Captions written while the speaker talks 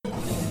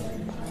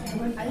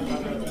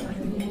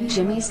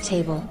Jimmy's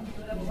Table.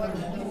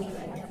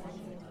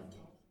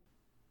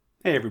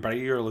 Hey everybody,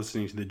 you're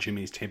listening to the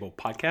Jimmy's Table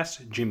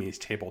podcast,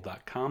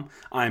 jimmystable.com.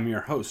 I'm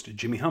your host,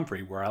 Jimmy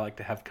Humphrey, where I like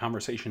to have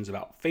conversations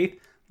about faith,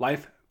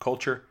 life,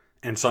 culture,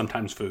 and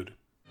sometimes food.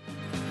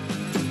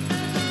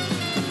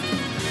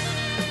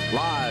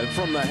 Live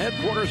from the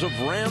headquarters of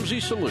Ramsey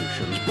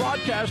Solutions,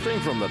 broadcasting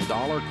from the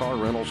Dollar Car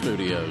Rental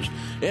Studios,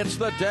 it's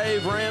the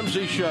Dave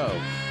Ramsey Show,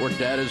 where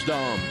debt is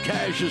dumb,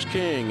 cash is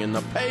king, and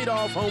the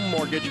paid-off home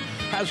mortgage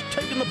has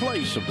taken the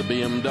place of the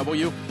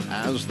BMW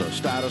as the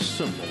status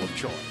symbol of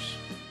choice.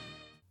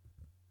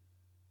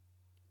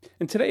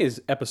 And today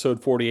is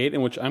episode 48,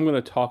 in which I'm going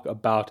to talk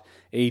about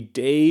a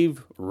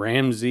Dave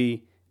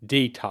Ramsey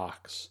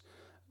detox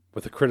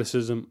with a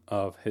criticism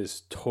of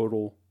his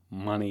total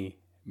money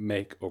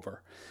makeover.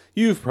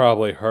 You've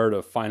probably heard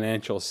of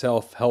financial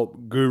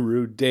self-help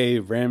guru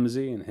Dave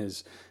Ramsey and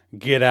his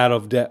get out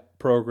of debt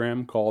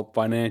program called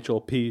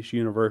Financial Peace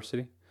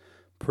University.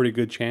 Pretty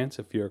good chance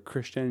if you're a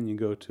Christian and you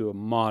go to a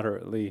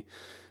moderately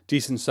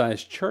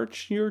decent-sized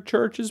church, your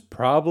church is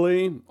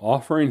probably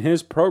offering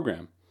his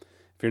program.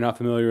 If you're not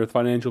familiar with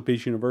Financial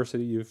Peace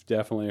University, you've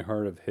definitely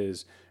heard of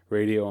his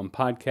radio and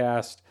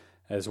podcast,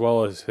 as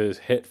well as his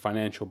hit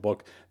financial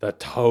book, The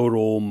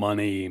Total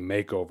Money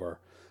Makeover,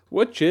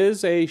 which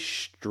is a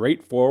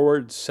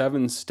straightforward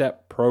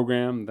 7-step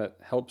program that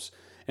helps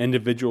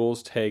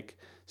individuals take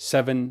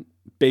 7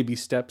 baby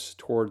steps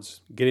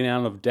towards getting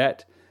out of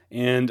debt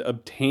and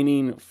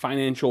obtaining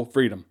financial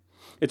freedom.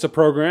 It's a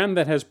program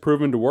that has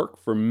proven to work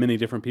for many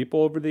different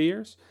people over the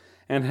years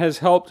and has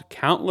helped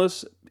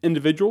countless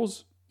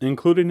individuals,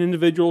 including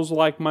individuals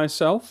like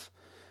myself,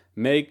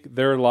 make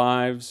their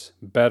lives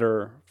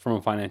better from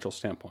a financial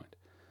standpoint.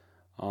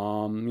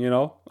 I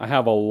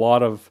have a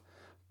lot of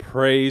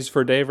praise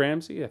for Dave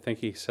Ramsey. I think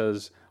he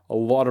says a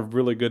lot of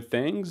really good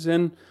things,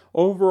 and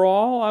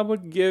overall I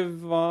would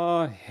give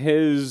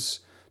his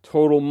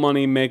total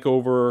money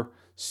makeover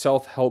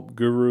self-help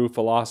guru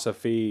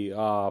philosophy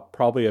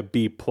probably a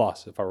B+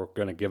 if I were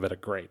going to give it a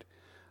grade.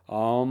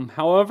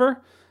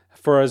 However,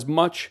 for as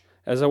much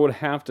as I would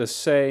have to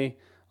say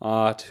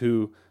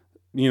to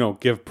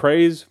give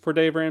praise for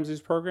Dave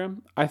Ramsey's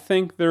program, I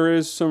think there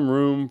is some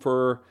room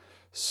for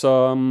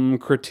some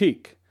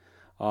critique.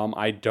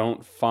 I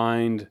don't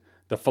find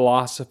the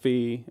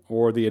philosophy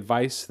or the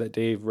advice that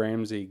Dave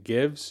Ramsey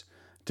gives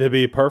to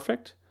be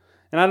perfect.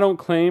 And I don't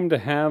claim to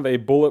have a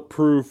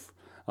bulletproof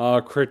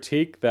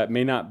critique that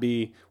may not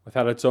be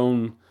without its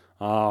own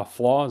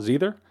flaws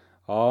either.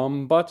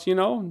 But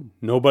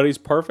nobody's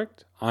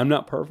perfect. I'm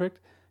not perfect.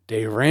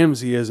 Dave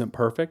Ramsey isn't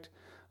perfect.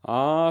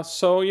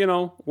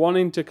 So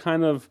wanting to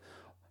kind of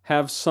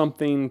have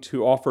something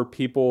to offer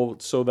people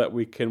so that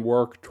we can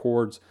work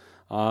towards,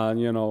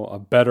 a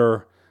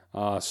better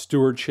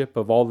stewardship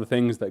of all the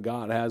things that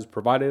God has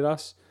provided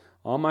us,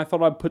 I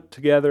thought I'd put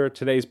together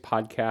today's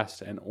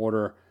podcast in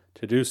order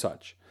to do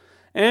such.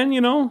 And,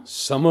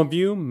 some of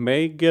you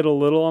may get a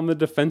little on the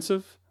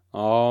defensive,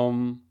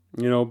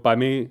 by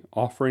me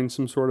offering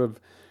some sort of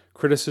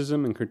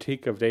criticism and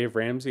critique of Dave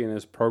Ramsey and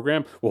his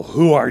program. Well,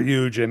 who are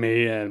you,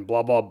 Jimmy? And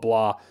blah, blah,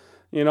 blah.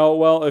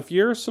 Well, if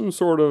you're some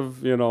sort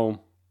of,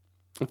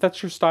 if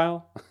that's your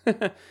style,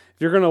 if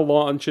you're going to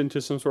launch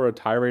into some sort of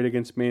tirade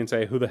against me and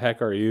say, who the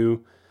heck are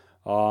you?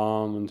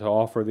 And to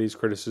offer these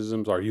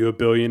criticisms, are you a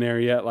billionaire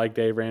yet, like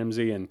Dave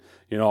Ramsey? And,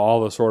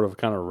 all the sort of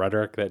kind of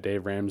rhetoric that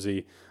Dave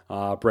Ramsey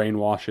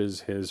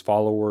brainwashes his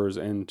followers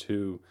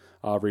into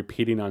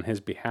repeating on his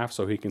behalf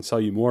so he can sell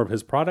you more of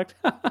his product.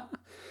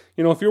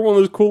 If you're one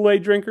of those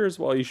Kool-Aid drinkers,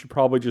 well, you should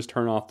probably just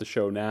turn off the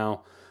show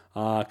now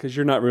because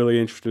you're not really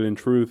interested in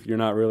truth. You're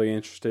not really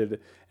interested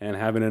in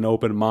having an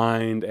open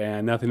mind,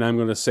 and nothing I'm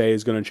going to say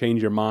is going to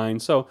change your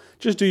mind. So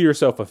just do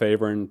yourself a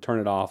favor and turn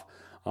it off.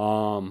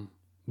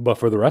 But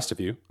for the rest of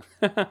you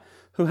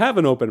who have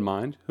an open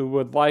mind, who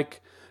would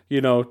like,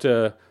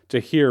 to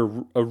hear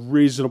a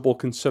reasonable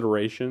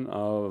consideration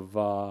of,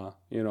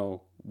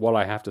 what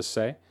I have to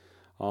say.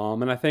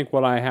 And I think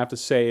what I have to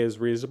say is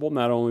reasonable.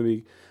 Not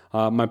only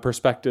my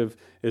perspective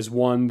is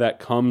one that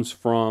comes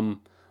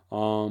from,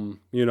 being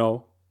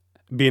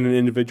an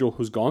individual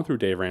who's gone through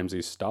Dave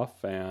Ramsey's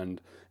stuff and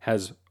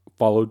has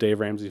followed Dave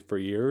Ramsey for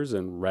years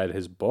and read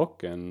his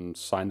book and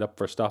signed up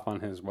for stuff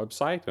on his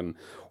website and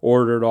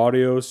ordered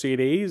audio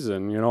CDs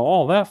and,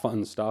 all that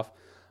fun stuff.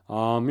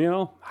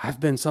 I've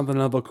been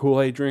something of a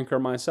Kool-Aid drinker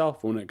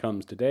myself when it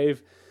comes to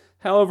Dave.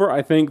 However,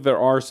 I think there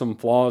are some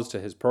flaws to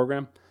his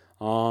program,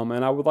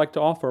 and I would like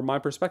to offer my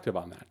perspective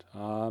on that.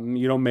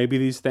 Maybe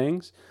these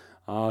things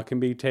can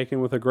be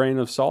taken with a grain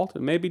of salt,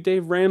 and maybe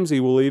Dave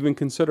Ramsey will even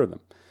consider them.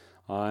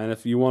 And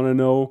if you want to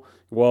know,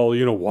 well,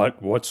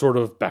 what sort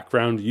of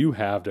background do you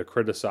have to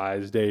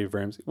criticize Dave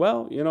Ramsey?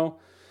 Well,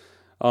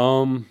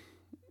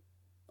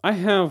 I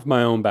have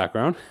my own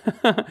background.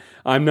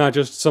 I'm not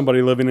just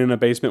somebody living in a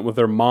basement with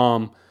their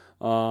mom.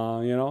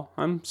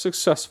 I'm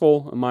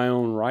successful in my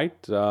own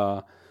right.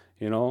 My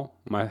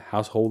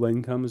household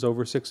income is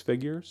over 6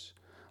 figures.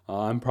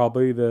 I'm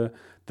probably the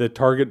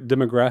target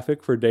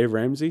demographic for Dave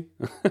Ramsey.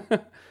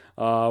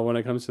 When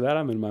it comes to that,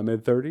 I'm in my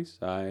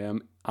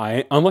mid-30s.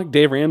 Unlike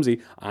Dave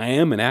Ramsey, I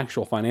am an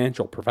actual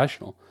financial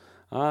professional.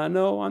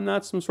 No, I'm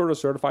not some sort of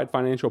certified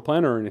financial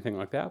planner or anything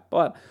like that,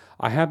 but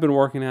I have been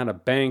working at a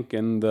bank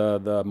in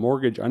the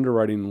mortgage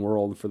underwriting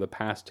world for the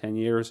past 10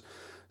 years.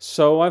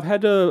 So I've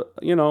had to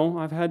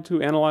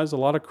analyze a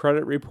lot of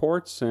credit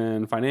reports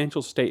and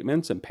financial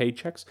statements and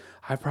paychecks.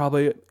 I've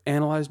probably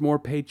analyzed more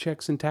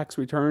paychecks and tax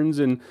returns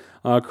and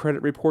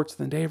credit reports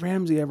than Dave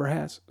Ramsey ever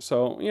has.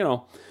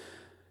 So,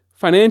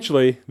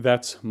 financially,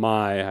 that's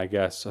my, I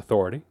guess,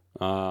 authority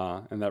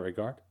in that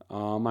regard.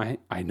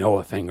 I know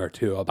a thing or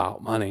two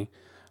about money,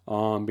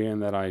 being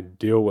that I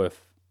deal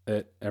with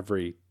it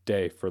every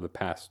day for the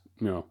past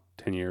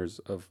 10 years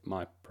of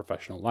my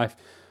professional life.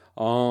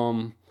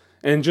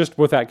 And just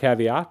with that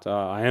caveat,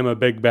 I am a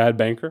big bad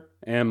banker,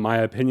 and my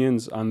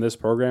opinions on this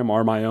program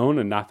are my own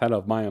and not that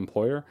of my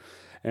employer.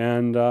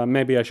 And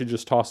maybe I should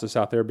just toss this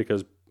out there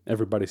because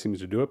everybody seems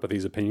to do it, but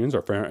these opinions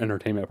are for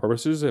entertainment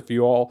purposes. If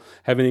you all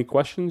have any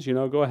questions,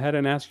 go ahead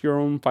and ask your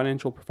own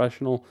financial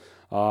professional.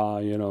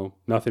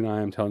 Nothing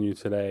I am telling you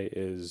today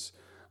is,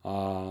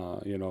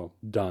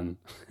 done.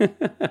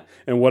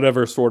 And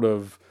whatever sort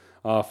of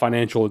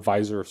financial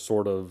advisor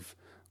sort of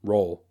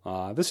role.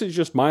 This is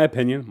just my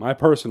opinion, my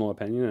personal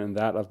opinion, and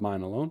that of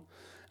mine alone.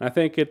 And I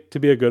think it to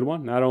be a good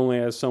one, not only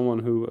as someone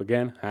who,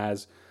 again,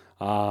 has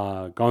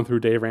gone through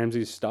Dave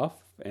Ramsey's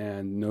stuff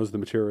and knows the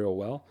material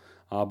well,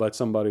 but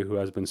somebody who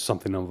has been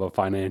something of a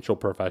financial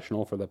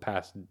professional for the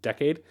past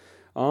decade.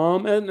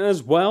 And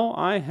as well,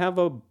 I have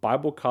a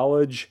Bible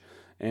college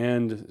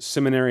and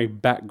seminary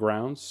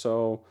background,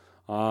 so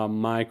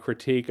my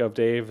critique of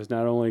Dave is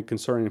not only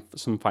concerning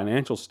some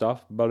financial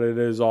stuff, but it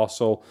is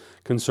also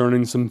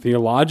concerning some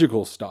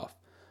theological stuff.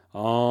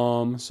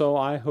 So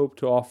I hope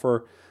to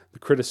offer the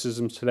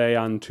criticisms today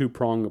on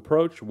two-pronged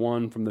approach,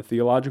 one from the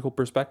theological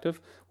perspective,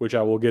 which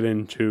I will get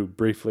into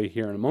briefly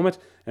here in a moment,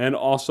 and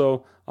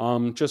also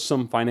just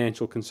some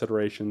financial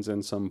considerations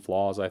and some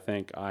flaws I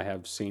think I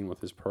have seen with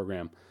this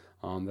program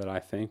that I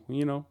think,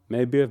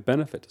 may be of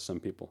benefit to some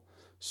people.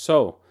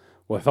 So,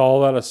 with all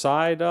that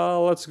aside,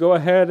 let's go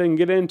ahead and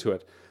get into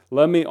it.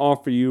 Let me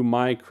offer you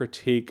my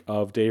critique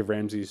of Dave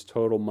Ramsey's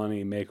Total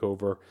Money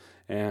Makeover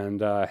and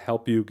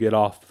help you get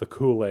off the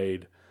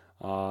Kool-Aid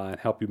and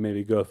help you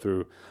maybe go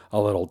through a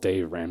little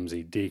Dave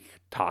Ramsey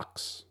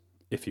detox,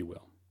 if you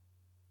will.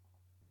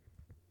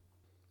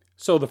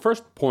 So the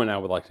first point I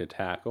would like to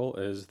tackle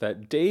is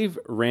that Dave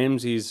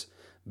Ramsey's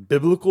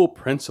biblical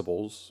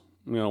principles,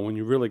 when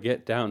you really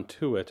get down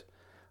to it,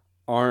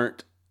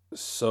 aren't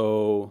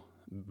so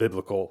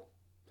biblical.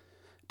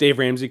 Dave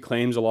Ramsey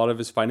claims a lot of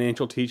his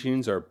financial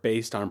teachings are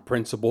based on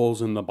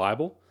principles in the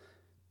Bible.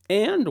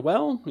 And,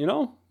 well,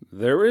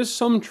 there is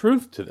some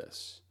truth to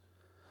this.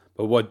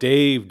 But what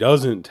Dave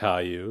doesn't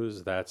tell you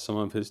is that some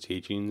of his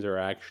teachings are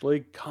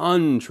actually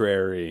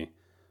contrary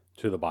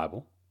to the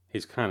Bible.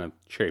 He's kind of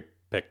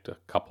cherry-picked a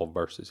couple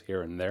verses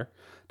here and there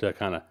to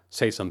kind of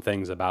say some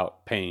things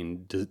about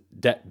paying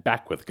debt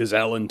back with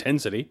gazelle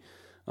intensity.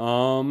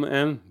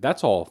 And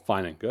that's all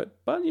fine and good.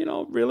 But,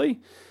 really,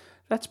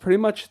 that's pretty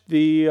much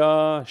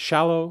the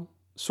shallow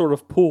sort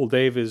of pool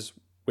Dave is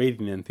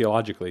wading in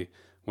theologically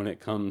when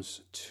it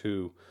comes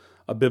to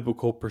a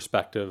biblical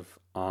perspective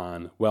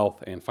on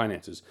wealth and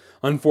finances.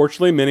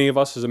 Unfortunately, many of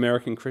us as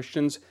American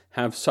Christians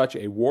have such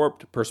a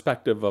warped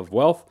perspective of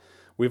wealth.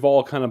 We've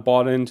all kind of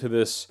bought into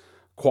this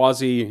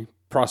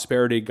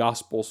quasi-prosperity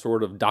gospel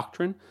sort of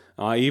doctrine,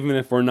 even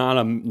if we're not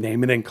a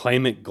name it and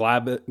claim it,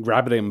 grab it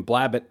and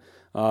blab it,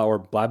 or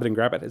blab it and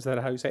grab it. Is that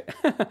how you say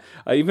it?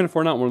 Even if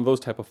we're not one of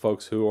those type of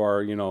folks who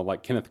are,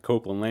 like Kenneth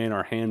Copeland, laying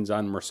our hands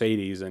on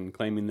Mercedes and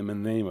claiming them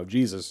in the name of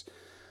Jesus.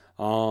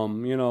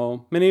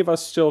 Many of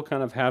us still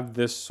kind of have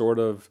this sort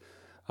of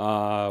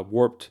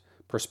warped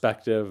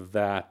perspective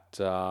that,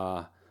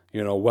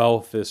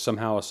 wealth is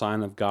somehow a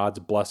sign of God's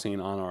blessing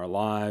on our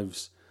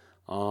lives.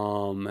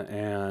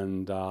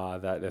 And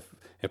that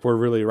if we're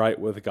really right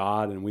with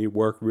God and we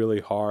work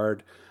really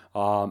hard,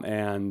 we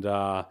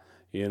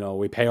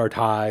pay our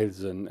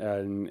tithes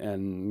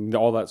and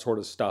all that sort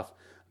of stuff,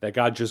 that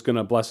God's just going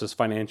to bless us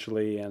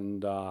financially.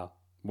 And,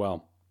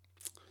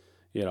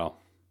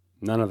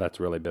 none of that's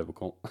really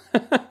biblical.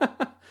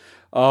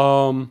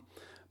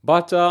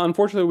 But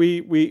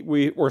unfortunately,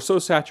 we're so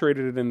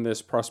saturated in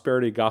this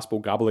prosperity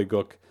gospel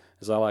gobbledygook,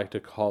 as I like to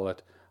call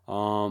it,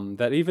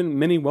 that even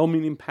many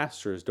well-meaning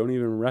pastors don't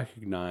even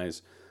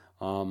recognize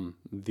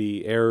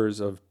the errors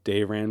of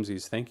Dave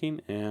Ramsey's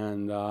thinking,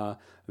 and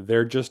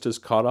they're just as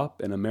caught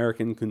up in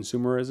American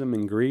consumerism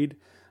and greed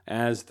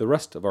as the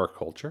rest of our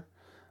culture.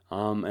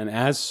 And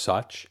as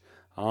such,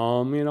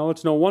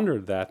 it's no wonder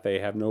that they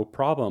have no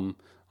problem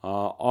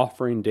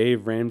offering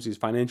Dave Ramsey's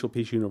Financial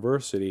Peace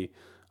University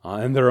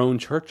in their own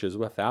churches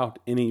without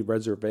any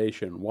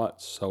reservation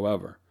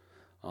whatsoever.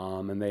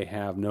 And they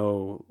have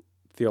no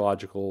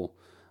theological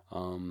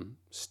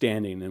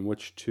standing in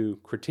which to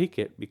critique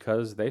it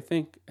because they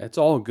think it's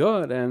all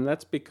good, and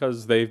that's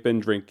because they've been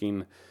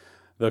drinking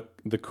the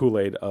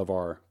Kool-Aid of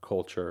our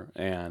culture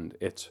and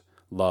its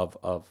love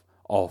of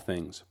all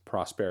things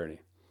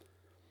prosperity.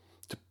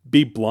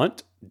 be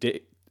blunt,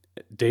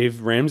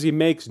 Dave Ramsey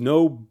makes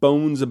no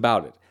bones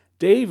about it.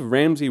 Dave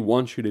Ramsey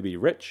wants you to be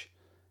rich,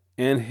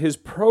 and his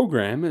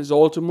program is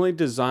ultimately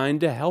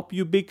designed to help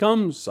you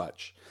become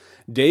such.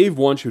 Dave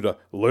wants you to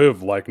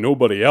live like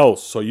nobody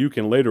else so you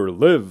can later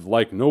live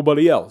like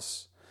nobody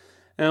else.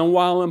 And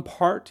while in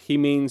part he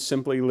means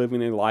simply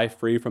living a life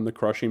free from the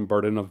crushing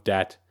burden of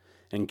debt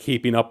and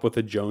keeping up with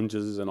the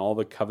Joneses and all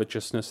the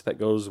covetousness that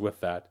goes with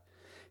that,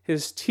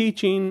 his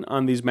teaching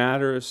on these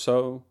matters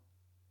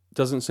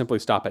doesn't simply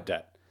stop at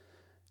debt.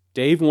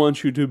 Dave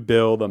wants you to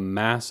build a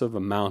massive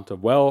amount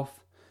of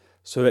wealth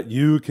so that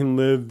you can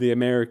live the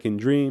American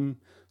dream,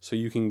 so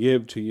you can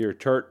give to your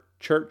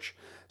church,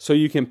 so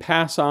you can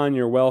pass on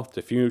your wealth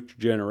to future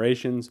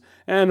generations,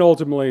 and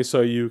ultimately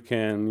so you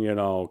can,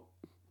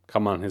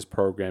 come on his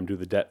program, do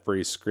the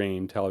debt-free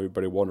screen, tell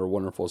everybody what a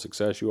wonderful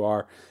success you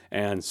are,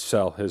 and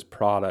sell his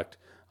product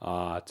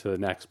to the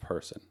next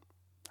person.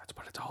 That's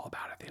what it's all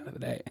about at the end of the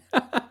day.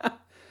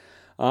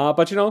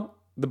 But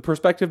the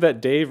perspective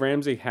that Dave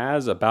Ramsey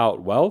has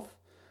about wealth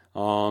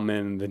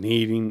and the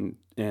needing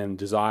and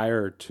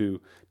desire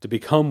to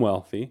become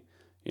wealthy,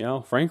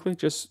 frankly,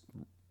 it's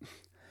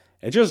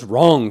just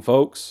wrong,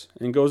 folks,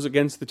 and goes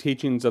against the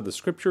teachings of the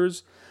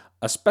scriptures,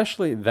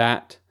 especially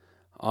that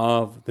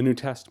of the New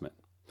Testament.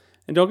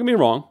 And don't get me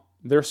wrong,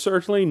 there's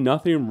certainly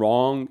nothing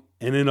wrong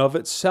in and of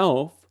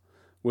itself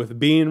with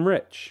being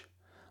rich.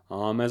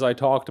 As I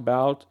talked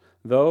about,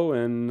 though,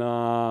 in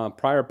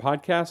prior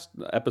podcast,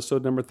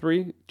 episode number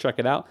 3, check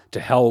it out, To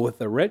Hell with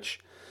the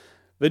Rich.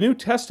 The New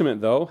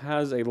Testament, though,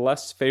 has a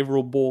less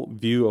favorable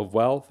view of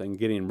wealth and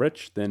getting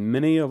rich than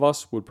many of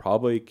us would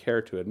probably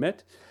care to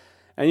admit.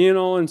 And,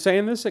 in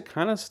saying this, it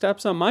kind of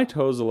steps on my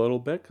toes a little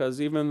bit, because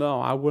even though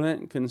I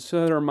wouldn't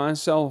consider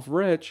myself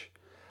rich,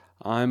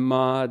 I'm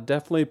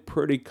definitely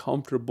pretty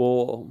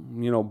comfortable,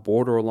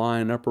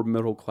 borderline upper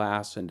middle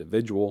class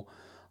individual.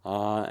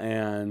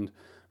 And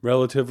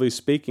relatively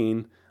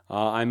speaking,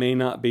 I may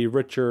not be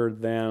richer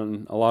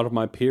than a lot of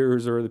my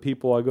peers or the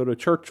people I go to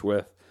church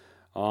with,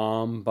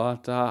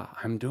 but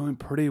I'm doing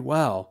pretty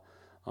well.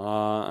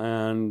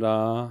 And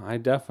I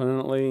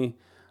definitely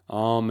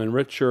am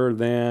richer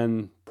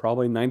than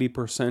probably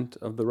 90%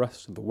 of the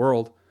rest of the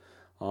world.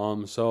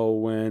 So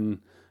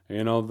when,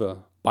 the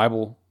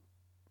Bible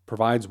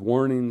provides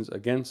warnings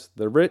against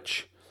the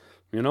rich,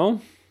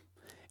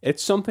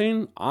 it's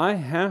something I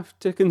have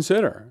to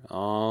consider.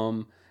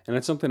 And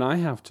it's something I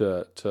have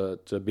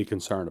to be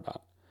concerned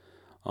about.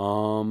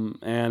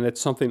 And it's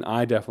something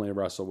I definitely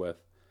wrestle with.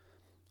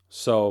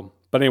 So,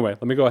 but anyway,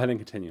 let me go ahead and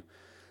continue.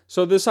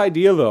 So this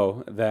idea,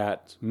 though,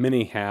 that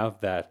many have,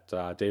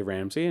 that Dave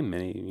Ramsey and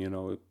many,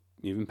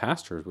 even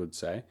pastors would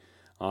say,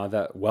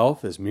 that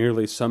wealth is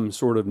merely some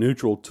sort of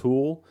neutral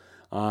tool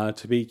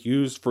to be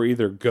used for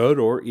either good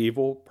or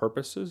evil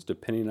purposes,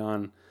 depending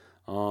on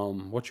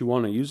what you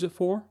want to use it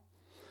for.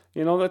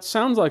 That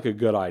sounds like a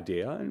good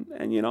idea.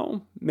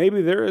 And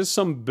maybe there is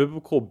some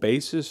biblical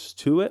basis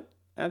to it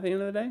at the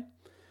end of the day.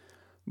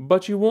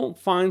 But you won't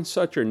find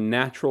such a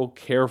natural,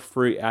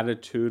 carefree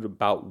attitude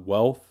about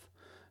wealth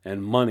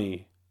and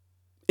money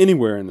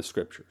anywhere in the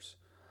scriptures.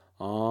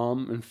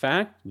 In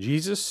fact,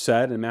 Jesus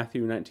said in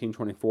Matthew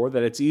 19:24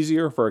 that it's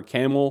easier for a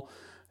camel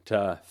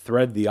to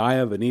thread the eye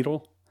of a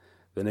needle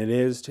than it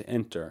is to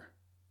enter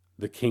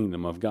the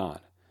kingdom of God.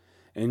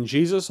 And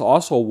Jesus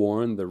also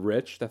warned the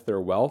rich that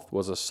their wealth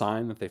was a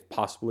sign that they've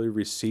possibly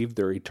received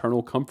their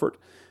eternal comfort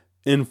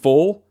in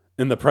full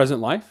in the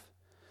present life,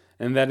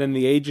 and that in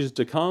the ages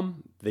to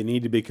come, they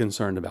need to be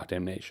concerned about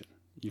damnation.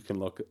 You can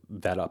look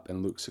that up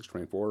in Luke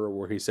 6:24,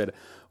 where he said,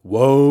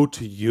 "Woe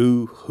to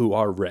you who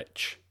are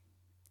rich.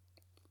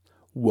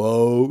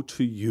 Woe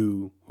to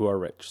you who are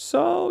rich."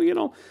 So,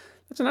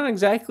 it's not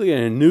exactly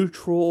a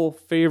neutral,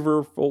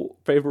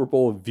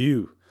 favorable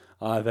view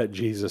that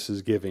Jesus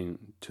is giving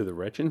to the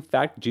rich. In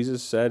fact,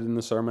 Jesus said in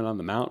the Sermon on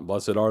the Mount,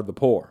 "Blessed are the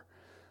poor."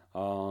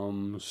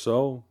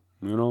 So,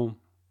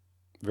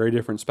 very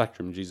different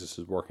spectrum Jesus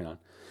is working on.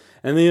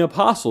 And the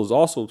apostles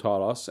also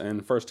taught us in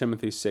 1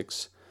 Timothy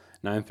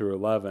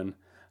 6:9-11,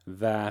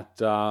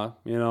 that,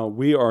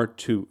 we are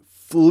to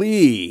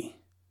flee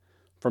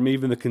from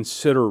even the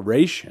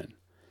consideration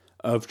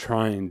of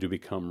trying to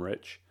become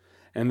rich,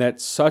 and that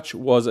such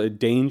was a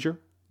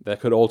danger that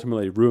could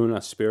ultimately ruin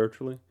us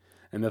spiritually,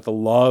 and that the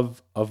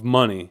love of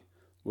money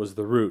was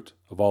the root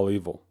of all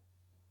evil.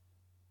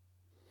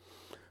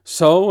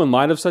 So, in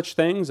light of such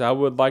things, I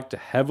would like to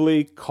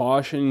heavily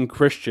caution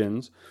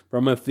Christians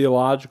from a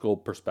theological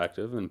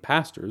perspective, and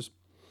pastors,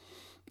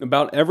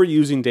 about ever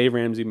using Dave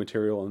Ramsey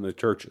material in the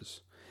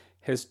churches.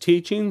 His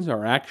teachings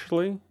are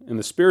actually, in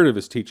the spirit of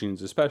his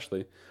teachings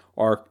especially,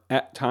 are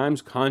at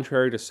times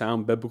contrary to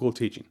sound biblical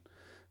teaching.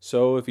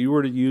 So if you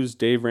were to use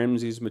Dave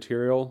Ramsey's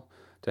material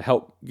to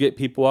help get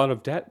people out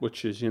of debt,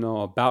 which is,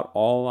 about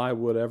all I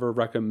would ever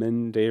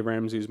recommend Dave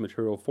Ramsey's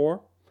material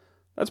for,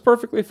 that's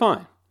perfectly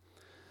fine.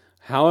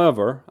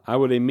 However, I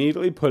would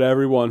immediately put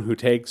everyone who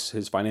takes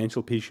his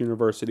Financial Peace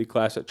University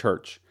class at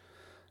church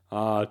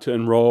to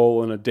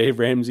enroll in a Dave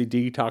Ramsey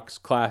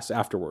detox class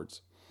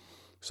afterwards.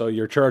 So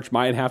your church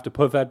might have to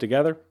put that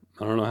together.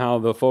 I don't know how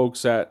the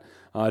folks at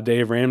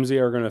Dave Ramsey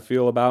are going to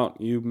feel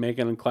about you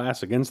making a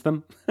class against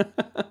them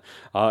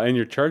in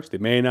your church. They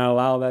may not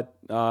allow that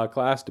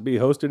class to be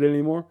hosted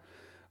anymore,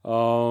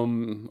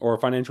 or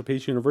Financial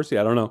Peace University.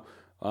 I don't know.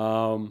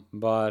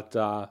 But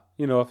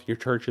if your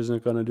church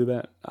isn't going to do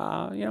that,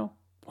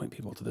 point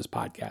people to this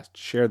podcast.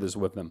 Share this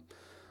with them.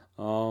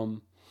 I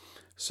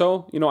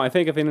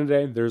think at the end of the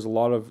day, there's a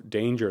lot of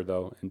danger,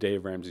 though, in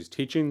Dave Ramsey's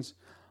teachings,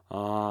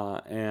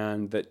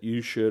 and that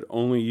you should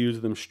only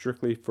use them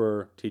strictly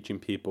for teaching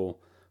people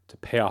to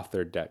pay off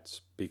their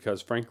debts,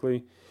 because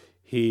frankly,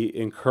 he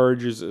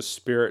encourages a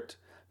spirit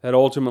that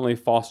ultimately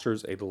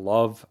fosters a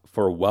love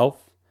for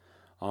wealth.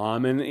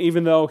 And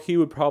even though he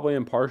would probably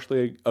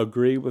impartially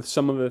agree with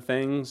some of the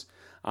things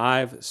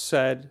I've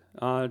said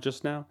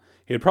just now,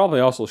 he'd probably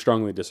also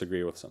strongly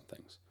disagree with some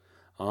things.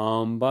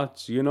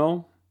 But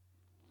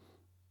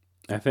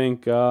I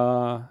think,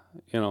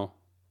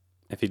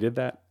 if he did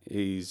that,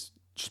 he's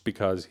just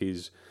because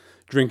he's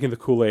drinking the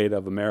Kool-Aid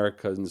of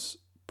Americans'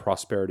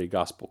 prosperity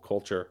gospel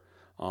culture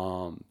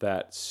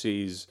that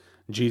sees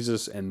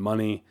Jesus and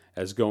money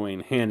as going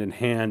hand in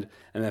hand,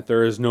 and that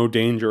there is no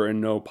danger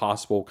and no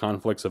possible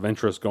conflicts of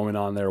interest going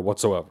on there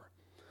whatsoever.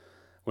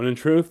 When in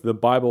truth, the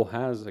Bible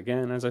has,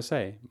 again, as I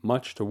say,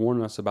 much to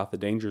warn us about the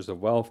dangers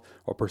of wealth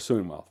or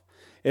pursuing wealth.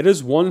 It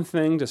is one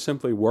thing to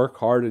simply work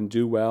hard and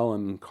do well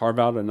and carve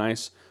out a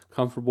nice,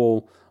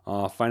 comfortable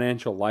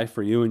financial life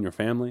for you and your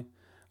family,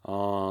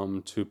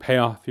 to pay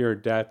off your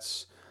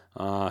debts,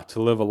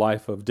 to live a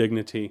life of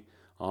dignity,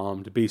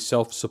 to be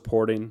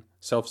self-supporting,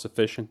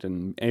 self-sufficient,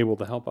 and able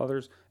to help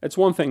others. It's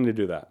one thing to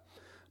do that.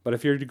 But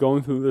if you're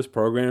going through this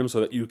program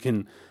so that you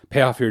can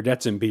pay off your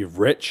debts and be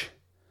rich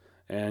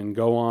and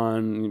go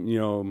on,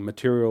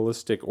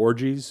 materialistic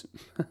orgies,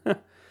 you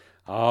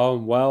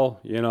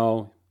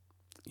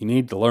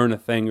need to learn a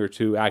thing or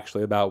two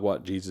actually about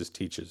what Jesus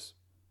teaches.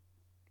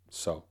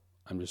 So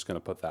I'm just going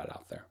to put that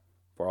out there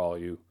for all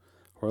you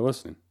who are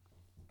listening.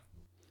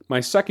 My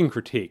second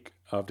critique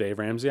of Dave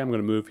Ramsey, I'm going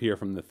to move here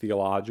from the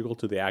theological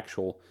to the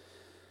actual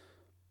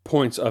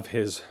points of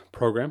his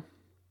program.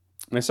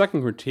 My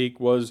second critique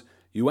was,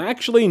 you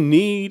actually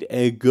need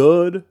a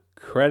good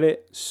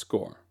credit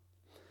score.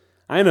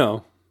 I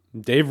know,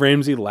 Dave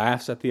Ramsey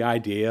laughs at the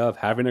idea of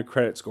having a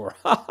credit score.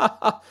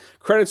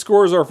 Credit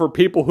scores are for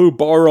people who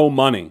borrow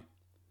money.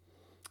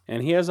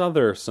 And he has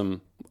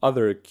some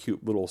other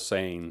cute little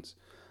sayings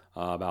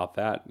about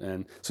that.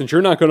 And since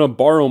you're not going to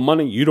borrow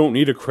money, you don't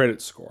need a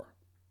credit score.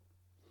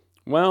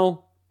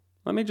 Well,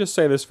 let me just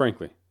say this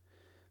frankly.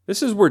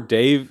 This is where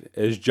Dave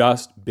is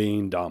just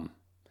being dumb.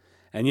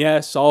 And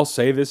yes, I'll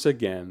say this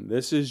again.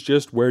 This is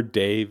just where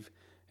Dave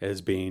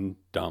is being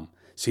dumb.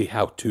 See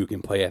how two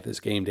can play at this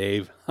game,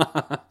 Dave.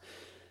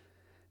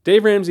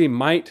 Dave Ramsey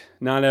might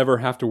not ever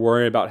have to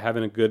worry about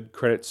having a good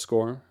credit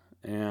score.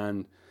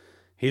 And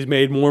he's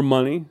made more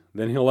money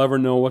than he'll ever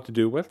know what to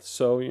do with.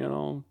 So,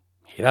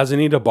 he doesn't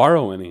need to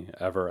borrow any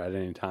ever at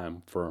any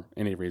time for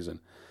any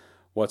reason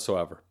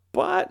whatsoever.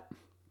 But,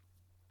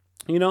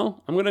 I'm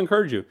going to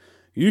encourage you.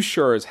 You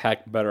sure as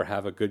heck better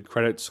have a good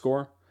credit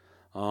score,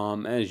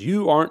 as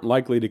you aren't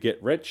likely to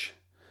get rich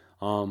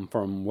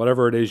from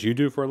whatever it is you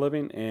do for a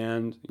living.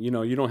 And,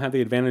 you don't have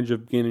the advantage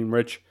of getting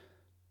rich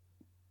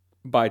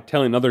by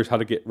telling others how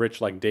to get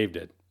rich like Dave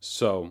did.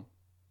 So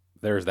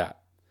there's that.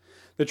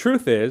 The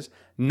truth is,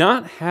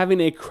 not having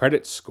a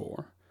credit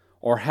score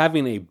or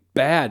having a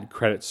bad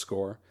credit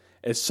score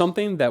is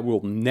something that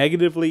will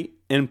negatively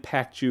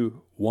impact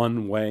you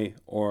one way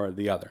or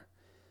the other.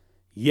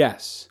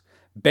 Yes,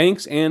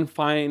 banks and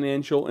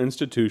financial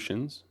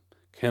institutions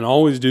can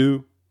always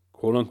do,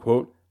 quote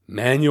unquote,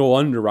 manual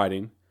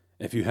underwriting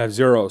if you have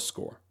zero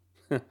score.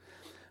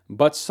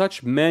 But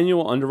such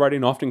manual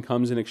underwriting often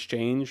comes in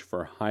exchange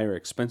for higher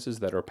expenses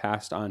that are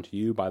passed on to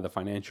you by the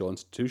financial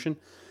institution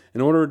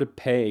in order to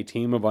pay a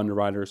team of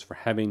underwriters for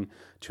having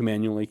to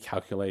manually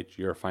calculate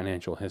your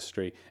financial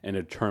history and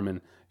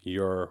determine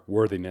your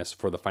worthiness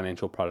for the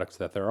financial products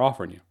that they're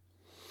offering you.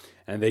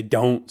 And they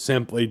don't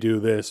simply do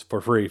this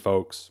for free,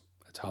 folks.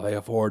 That's how they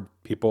afford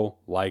people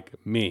like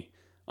me,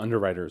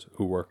 underwriters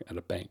who work at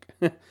a bank.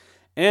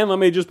 And let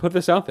me just put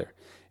this out there.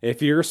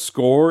 If your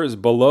score is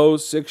below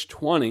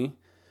 620,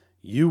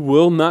 you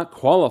will not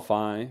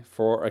qualify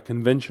for a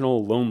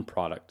conventional loan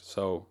product.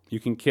 So you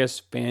can kiss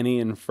Fannie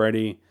and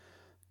Freddie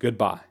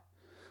goodbye.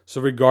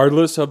 So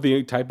regardless of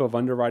the type of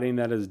underwriting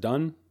that is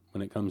done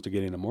when it comes to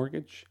getting a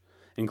mortgage,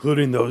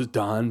 including those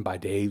done by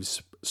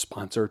Dave's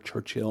sponsor,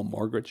 Churchill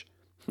Mortgage.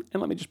 And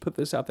let me just put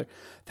this out there.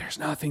 There's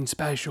nothing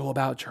special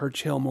about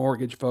Churchill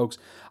Mortgage, folks.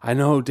 I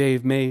know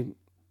Dave may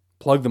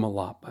plug them a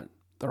lot, but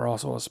they're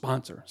also a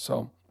sponsor.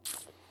 So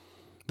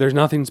there's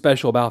nothing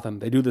special about them.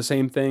 They do the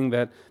same thing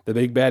that the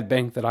big bad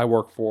bank that I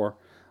work for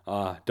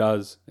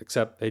does,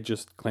 except they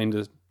just claim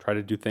to try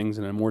to do things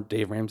in a more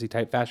Dave Ramsey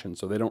type fashion.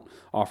 So they don't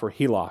offer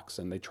HELOCs,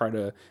 and they try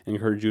to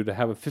encourage you to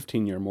have a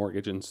 15-year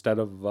mortgage instead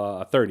of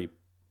a 30.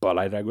 But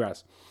I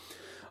digress.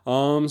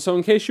 So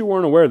in case you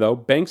weren't aware, though,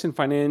 banks and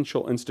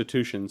financial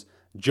institutions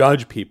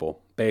judge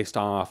people based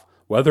off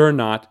whether or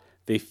not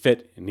they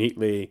fit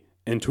neatly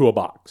into a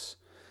box.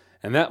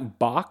 And that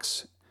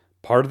box,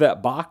 part of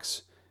that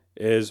box,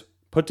 is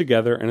put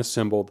together and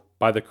assembled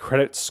by the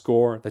credit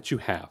score that you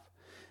have.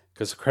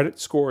 Because credit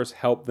scores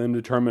help them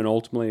determine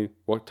ultimately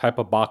what type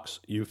of box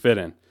you fit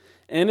in.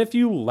 And if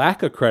you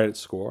lack a credit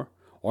score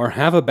or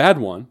have a bad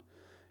one,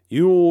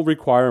 you will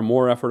require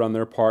more effort on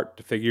their part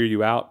to figure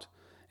you out.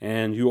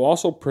 And you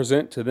also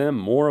present to them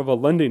more of a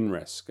lending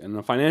risk and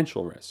a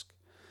financial risk.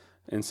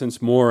 And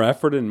since more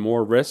effort and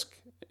more risk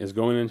is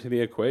going into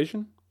the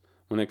equation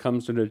when it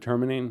comes to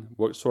determining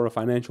what sort of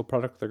financial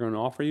product they're going to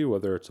offer you,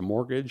 whether it's a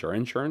mortgage or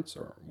insurance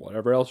or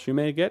whatever else you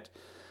may get,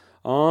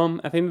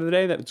 at the end of the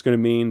day, that's going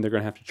to mean they're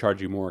going to have to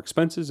charge you more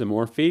expenses and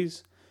more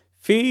fees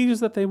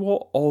that they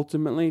will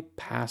ultimately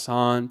pass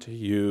on to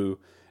you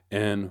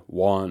in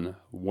one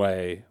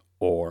way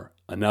or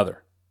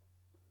another.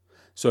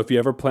 So if you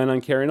ever plan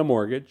on carrying a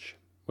mortgage,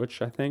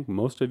 which I think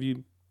most of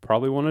you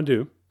probably want to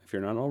do if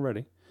you're not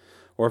already,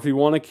 or if you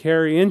want to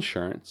carry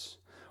insurance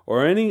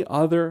or any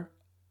other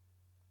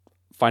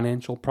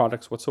financial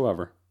products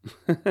whatsoever,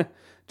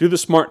 do the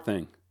smart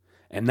thing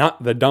and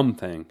not the dumb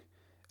thing,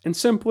 and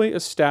simply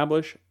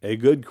establish a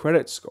good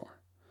credit score.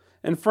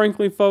 And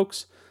frankly,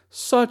 folks,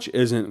 such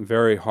isn't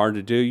very hard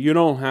to do. You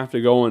don't have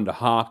to go into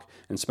Hawk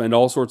and spend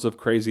all sorts of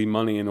crazy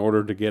money in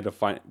order to get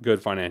a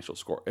good financial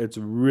score. It's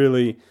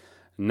really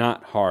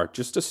not hard.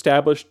 Just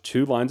establish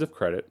 2 lines of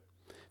credit.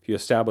 If you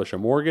establish a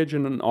mortgage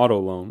and an auto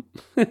loan,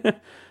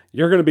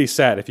 you're going to be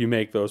sad if you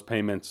make those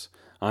payments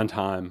on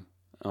time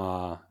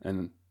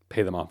and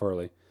pay them off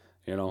early.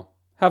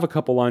 Have a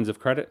couple lines of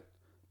credit,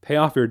 pay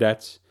off your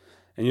debts,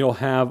 and you'll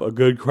have a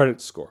good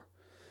credit score.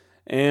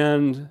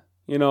 And,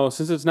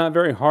 since it's not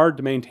very hard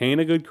to maintain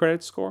a good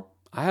credit score,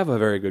 I have a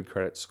very good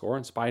credit score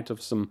in spite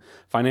of some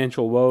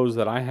financial woes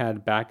that I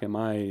had back in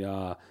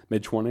my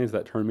mid-20s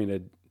that turned me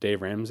to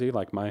Dave Ramsey.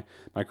 Like my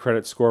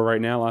credit score right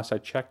now, last I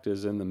checked,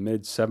 is in the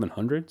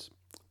mid-700s.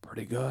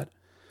 Pretty good.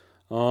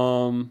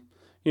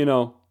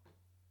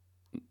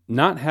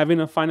 Not having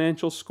a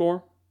financial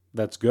score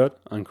that's good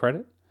on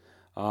credit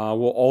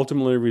will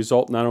ultimately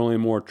result not only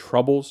in more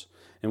troubles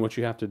in which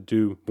you have to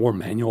do more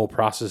manual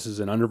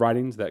processes and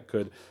underwritings that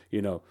could,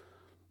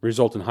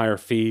 result in higher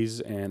fees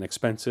and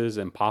expenses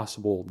and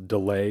possible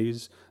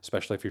delays,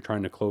 especially if you're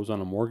trying to close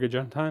on a mortgage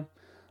on time.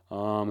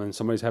 And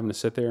somebody's having to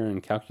sit there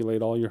and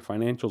calculate all your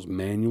financials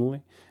manually.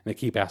 And they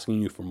keep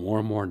asking you for more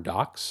and more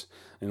docs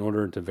in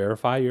order to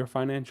verify your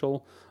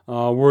financial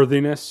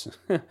worthiness.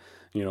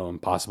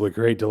 And possibly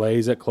create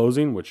delays at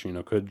closing, which,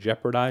 could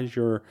jeopardize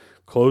your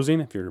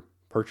closing if you're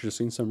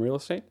purchasing some real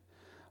estate.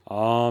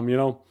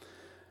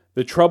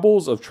 The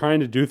troubles of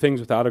trying to do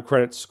things without a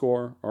credit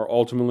score are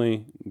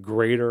ultimately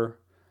greater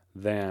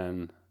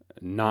than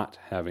not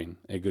having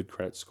a good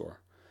credit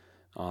score.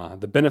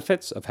 The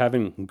benefits of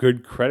having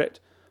good credit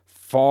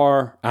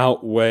far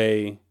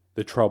outweigh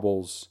the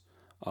troubles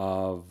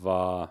of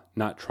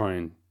not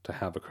trying to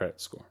have a credit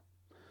score.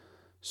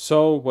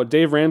 So what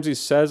Dave Ramsey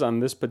says on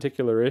this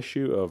particular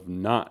issue of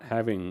not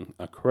having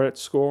a credit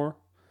score,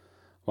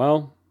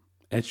 well,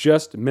 it's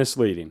just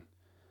misleading.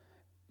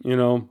 I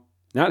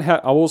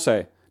will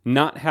say,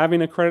 not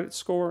having a credit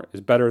score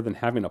is better than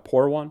having a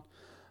poor one.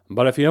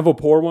 But if you have a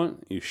poor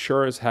one, you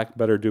sure as heck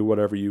better do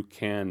whatever you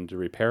can to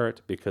repair it,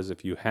 because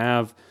if you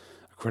have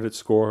a credit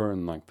score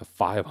in like the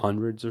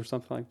 500s or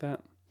something like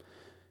that,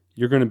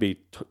 you're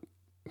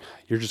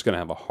just going to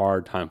have a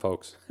hard time,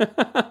 folks.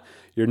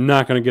 You're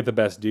not going to get the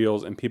best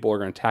deals, and people are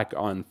going to tack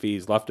on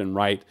fees left and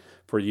right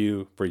for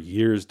you for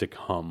years to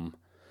come.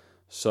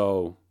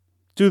 So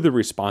do the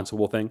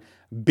responsible thing.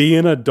 Be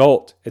an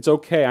adult. It's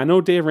okay. I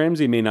know Dave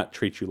Ramsey may not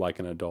treat you like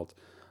an adult,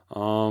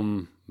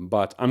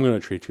 but I'm going to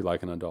treat you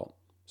like an adult.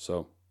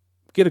 So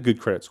get a good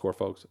credit score,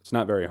 folks. It's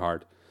not very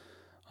hard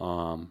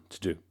to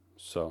do.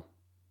 So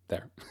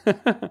there.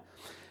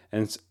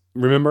 And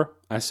remember,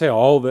 I say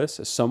all this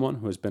as someone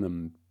who has been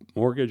a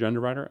mortgage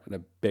underwriter at a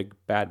big,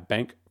 bad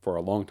bank for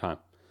a long time.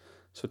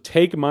 So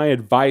take my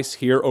advice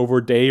here over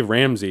Dave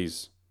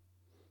Ramsey's.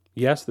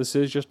 Yes, this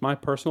is just my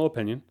personal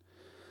opinion.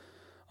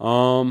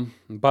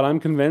 But I'm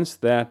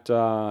convinced that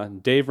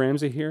Dave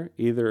Ramsey here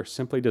either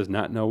simply does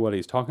not know what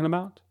he's talking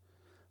about,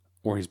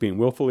 or he's being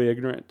willfully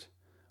ignorant,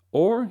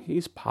 or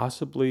he's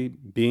possibly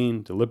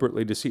being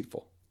deliberately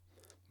deceitful.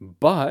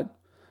 But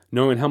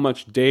knowing how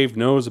much Dave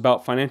knows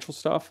about financial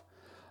stuff,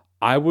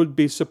 I would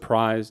be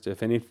surprised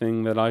if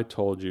anything that I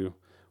told you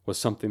was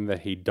something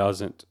that he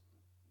doesn't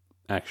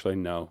actually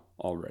know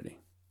already.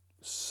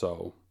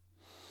 So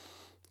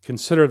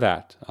consider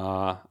that.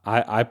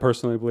 I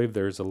personally believe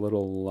there's a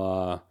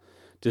little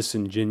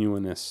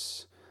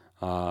disingenuousness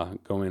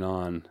going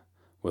on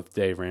with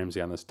Dave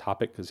Ramsey on this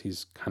topic, because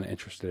he's kind of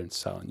interested in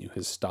selling you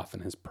his stuff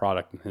and his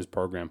product and his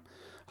program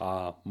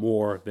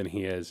more than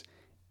he is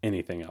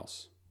anything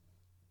else.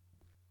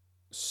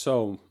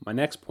 So my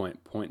next point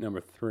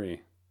number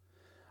 3,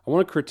 I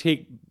want to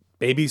critique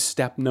baby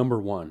step number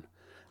 1,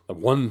 the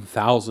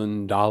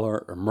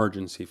 $1,000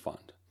 emergency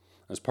fund.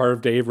 As part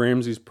of Dave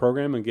Ramsey's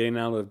program in Getting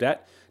Out of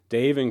Debt,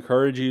 Dave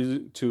encourages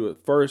you to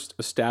first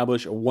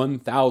establish a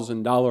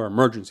 $1,000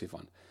 emergency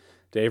fund.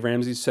 Dave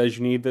Ramsey says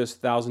you need this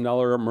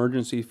 $1,000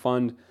 emergency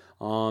fund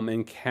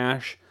in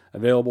cash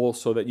available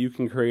so that you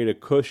can create a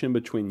cushion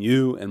between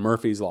you and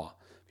Murphy's Law.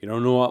 If you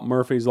don't know what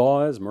Murphy's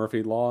Law is,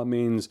 Murphy's Law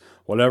means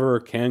whatever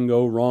can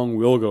go wrong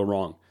will go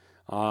wrong.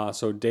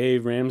 So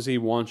Dave Ramsey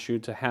wants you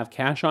to have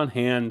cash on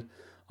hand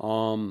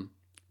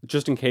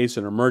just in case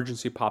an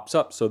emergency pops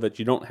up so that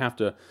you don't have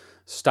to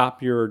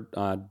stop your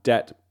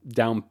debt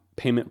down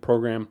payment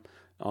program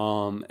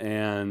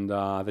and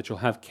that you'll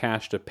have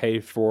cash to pay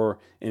for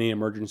any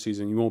emergencies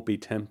and you won't be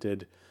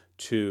tempted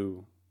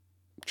to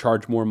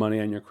charge more money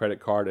on your credit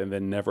card and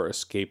then never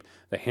escape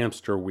the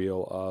hamster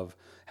wheel of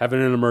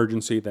having an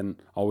emergency then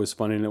always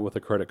funding it with a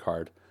credit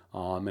card.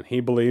 And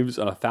he believes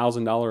a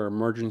 $1,000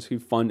 emergency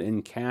fund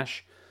in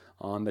cash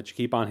that you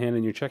keep on hand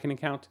in your checking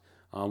account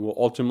will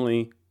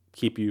ultimately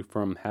keep you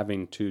from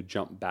having to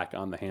jump back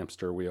on the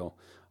hamster wheel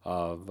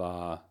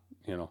of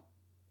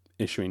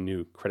issuing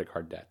new credit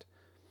card debt.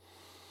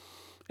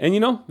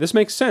 And this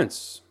makes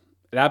sense.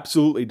 It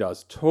absolutely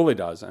does, totally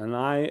does. And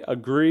I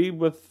agree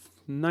with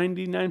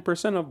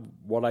 99% of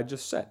what I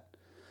just said.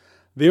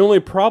 The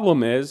only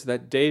problem is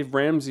that Dave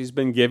Ramsey's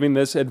been giving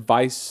this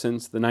advice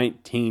since the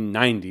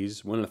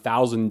 1990s, when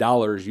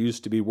 $1,000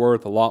 used to be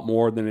worth a lot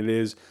more than it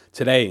is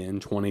today in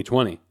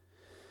 2020.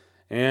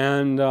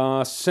 And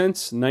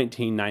since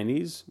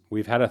 1990s,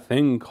 we've had a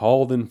thing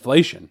called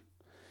inflation.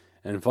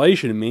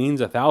 Inflation means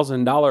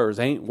 $1,000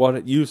 ain't what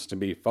it used to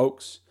be,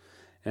 folks.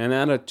 And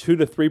at a 2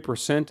 to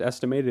 3%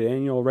 estimated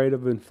annual rate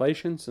of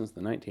inflation since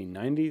the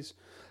 1990s,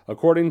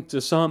 according to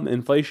some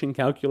inflation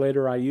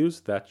calculator I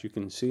use that you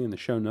can see in the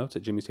show notes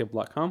at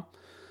jimmystable.com,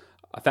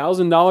 $1,000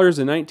 in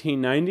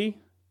 1990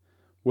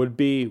 would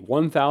be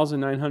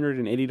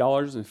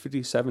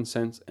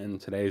 $1,980.57 in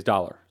today's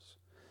dollars.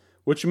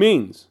 Which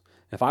means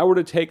if I were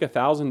to take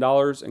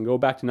 $1,000 and go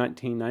back to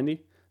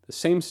 1990, the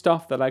same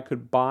stuff that I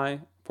could buy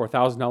for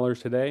 $1,000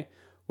 today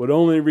would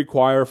only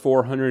require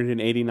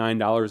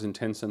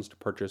 $489.10 to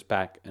purchase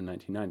back in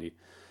 1990.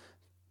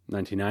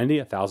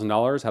 1990,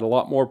 $1,000 had a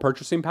lot more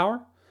purchasing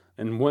power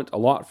and went a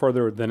lot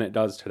further than it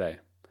does today.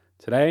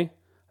 Today,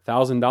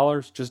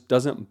 $1,000 just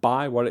doesn't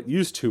buy what it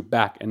used to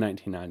back in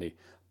 1990.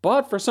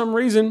 But for some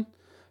reason,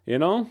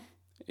 even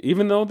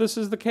though this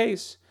is the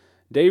case,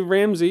 Dave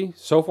Ramsey,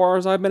 so far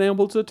as I've been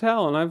able to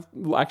tell, and I've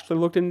actually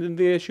looked into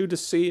the issue to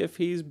see if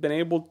he's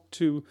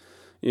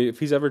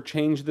ever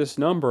changed this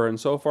number, and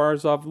so far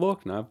as I've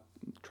looked, and I've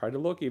tried to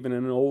look even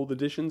in old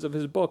editions of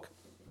his book.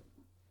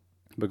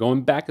 But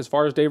going back as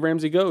far as Dave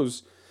Ramsey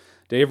goes,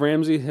 Dave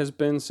Ramsey has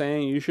been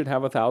saying you should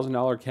have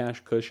 $1,000 cash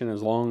cushion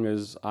as long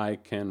as I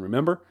can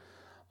remember.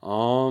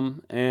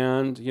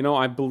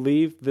 I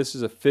believe this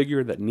is a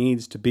figure that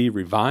needs to be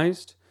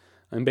revised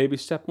in baby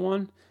step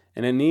one,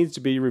 and it needs to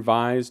be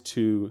revised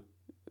to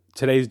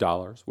today's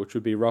dollars, which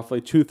would be roughly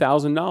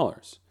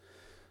 $2,000.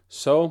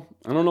 So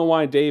I don't know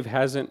why Dave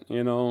hasn't,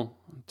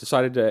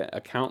 decided to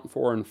account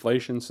for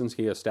inflation since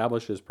he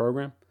established his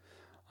program.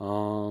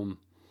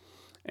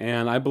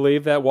 And I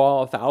believe that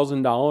while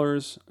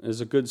 $1,000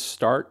 is a good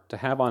start to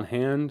have on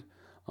hand,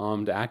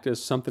 to act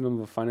as something of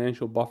a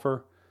financial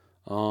buffer,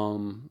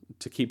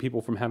 to keep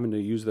people from having to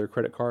use their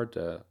credit card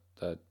to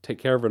take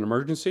care of an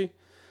emergency,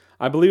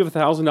 I believe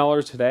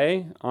 $1,000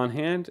 today on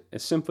hand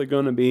is simply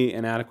going to be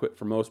inadequate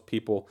for most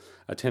people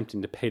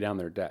attempting to pay down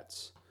their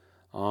debts.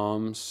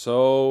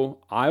 So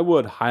I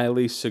would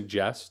highly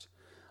suggest,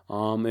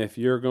 if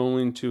you're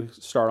going to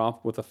start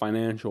off with a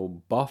financial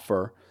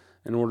buffer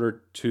in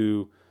order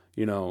to,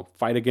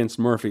 fight against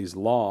Murphy's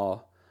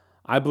Law,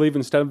 I believe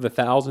instead of the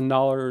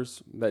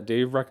 $1,000 that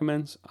Dave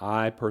recommends,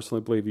 I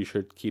personally believe you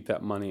should keep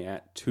that money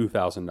at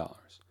 $2,000.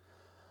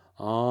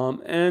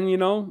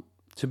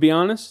 To be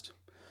honest,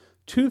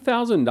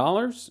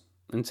 $2,000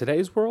 in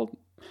today's world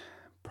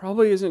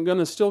probably isn't going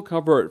to still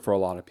cover it for a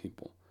lot of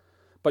people.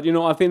 But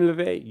at the end of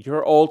the day,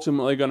 you're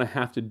ultimately going to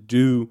have to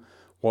do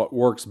what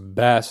works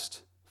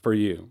best for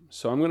you.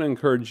 So I'm going to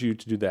encourage you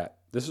to do that.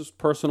 This is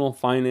personal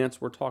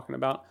finance we're talking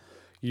about.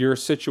 Your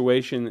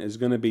situation is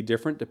going to be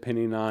different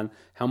depending on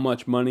how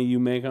much money you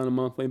make on a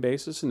monthly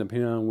basis and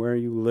depending on where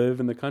you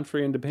live in the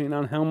country and depending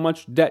on how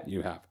much debt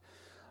you have.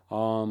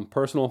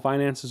 Personal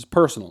finance is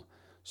personal.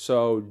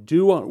 So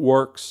do what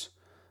works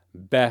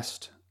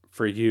best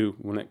for you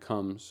when it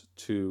comes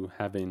to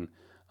having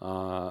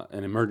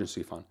an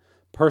emergency fund.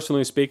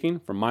 Personally speaking,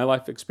 from my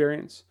life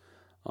experience,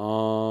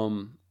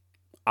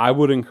 I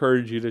would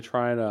encourage you to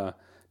try to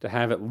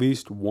have at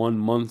least 1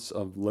 month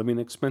of living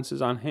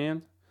expenses on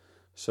hand.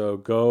 So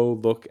go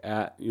look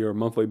at your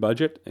monthly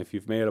budget if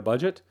you've made a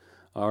budget,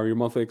 or your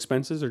monthly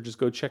expenses, or just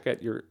go check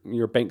out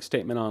your bank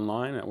statement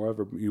online at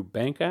wherever you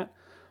bank at.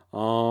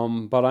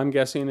 But I'm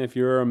guessing if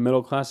you're a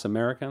middle-class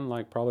American,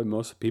 like probably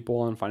most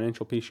people on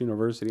Financial Peace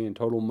University and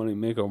Total Money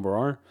Makeover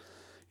are,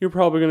 you're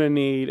probably going to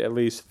need at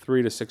least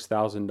 $3,000 to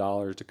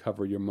 $6,000 to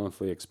cover your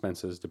monthly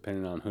expenses,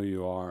 depending on who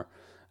you are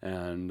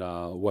and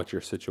what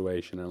your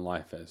situation in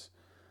life is.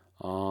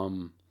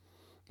 And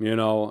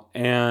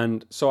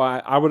so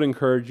I would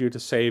encourage you to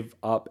save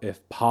up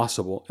if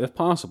possible,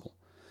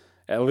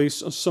 at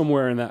least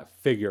somewhere in that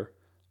figure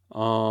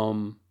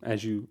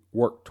as you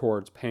work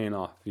towards paying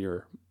off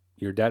your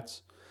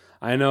debts.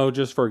 I know,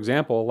 just for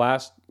example,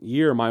 last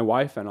year my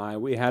wife and I,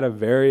 we had a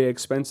very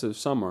expensive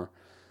summer,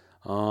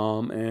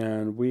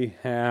 and we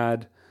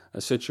had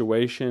a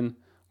situation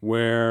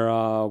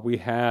where we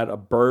had a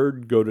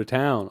bird go to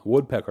town, a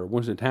woodpecker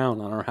went to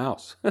town on our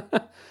house,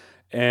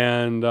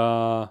 and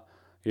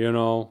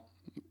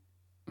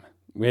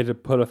we had to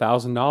put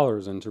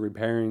 $1,000 into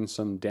repairing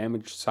some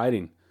damaged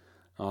siding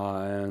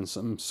and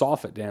some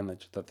soffit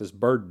damage that this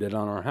bird did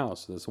on our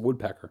house. This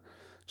woodpecker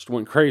just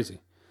went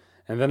crazy.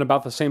 And then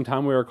about the same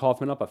time, we were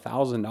coughing up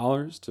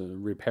 $1,000 to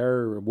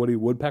repair woody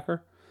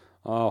woodpecker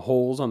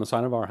holes on the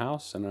side of our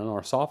house and on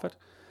our soffit.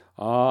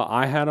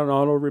 I had an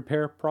auto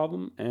repair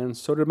problem, and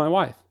so did my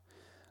wife.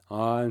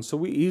 And so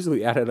we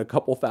easily added a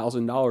couple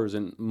 $1,000s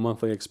in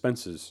monthly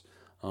expenses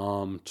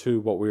to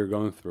what we were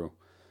going through.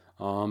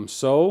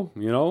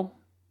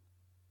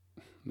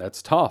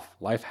 That's tough.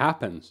 Life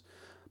happens.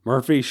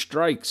 Murphy's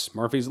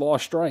law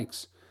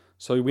strikes.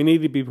 So we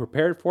need to be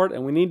prepared for it,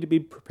 and we need to be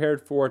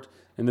prepared for it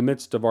in the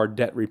midst of our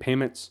debt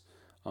repayments.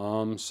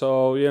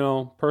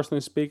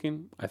 Personally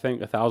speaking, I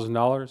think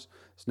 $1,000 is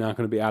not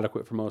going to be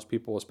adequate for most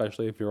people,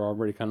 especially if you're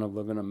already kind of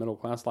living a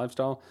middle-class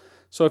lifestyle.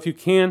 So if you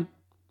can,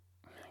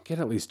 get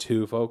at least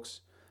two, folks.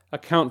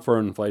 Account for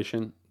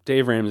inflation.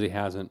 Dave Ramsey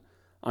hasn't.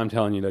 I'm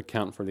telling you to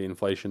account for the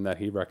inflation that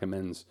he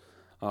recommends,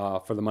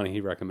 for the money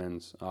he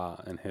recommends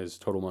in his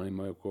Total Money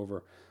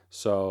Makeover.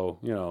 So,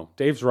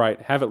 Dave's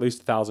right. Have at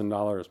least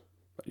 $1,000,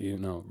 but,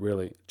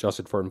 really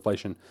adjusted for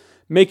inflation.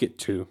 Make it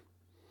two.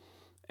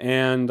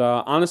 And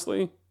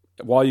honestly,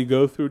 while you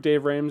go through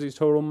Dave Ramsey's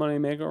Total Money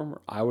Makeover,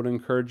 I would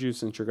encourage you,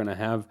 since you're going to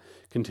have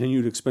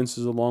continued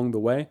expenses along the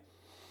way,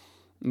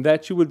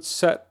 that you would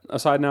set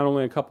aside not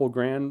only a couple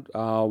grand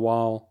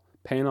while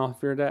paying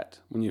off your debt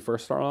when you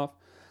first start off,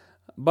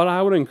 but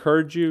I would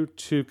encourage you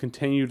to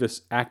continue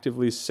to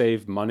actively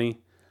save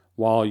money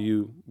while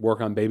you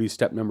work on baby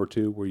step number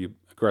 2, where you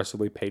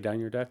aggressively pay down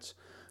your debts.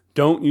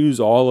 Don't use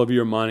all of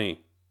your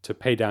money to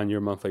pay down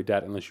your monthly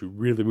debt unless you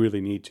really, really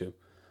need to.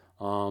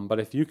 But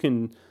if you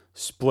can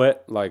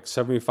split like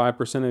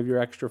 75% of your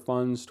extra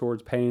funds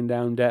towards paying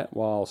down debt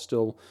while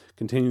still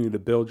continuing to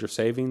build your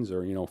savings,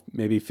 or,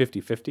 maybe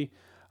 50-50.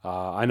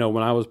 I know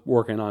when I was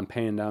working on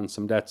paying down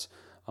some debts,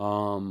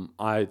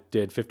 I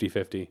did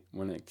 50-50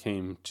 when it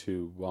came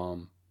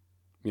to,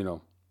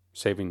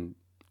 saving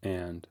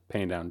and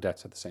paying down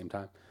debts at the same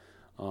time.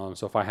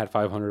 So if I had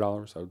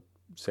 $500, I would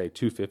say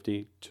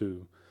 $250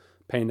 to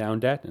paying down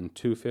debt and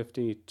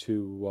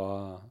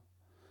 $250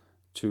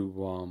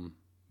 to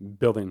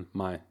building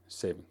my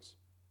savings.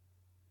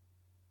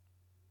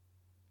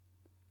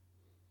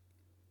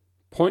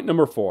 Point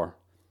number 4.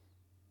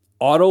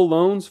 Auto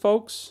loans,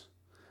 folks,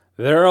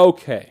 they're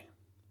okay.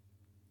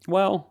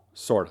 Well,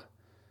 sort of.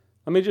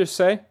 Let me just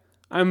say,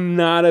 I'm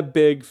not a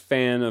big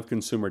fan of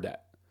consumer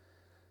debt.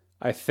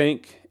 I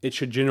think it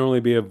should generally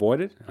be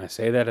avoided, and I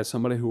say that as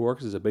somebody who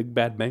works as a big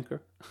bad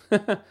banker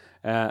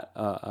at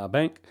a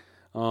bank.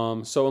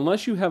 So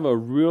unless you have a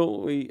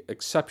really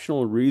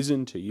exceptional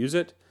reason to use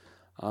it,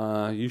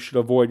 you should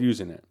avoid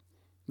using it.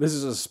 This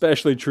is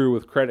especially true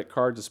with credit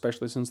cards,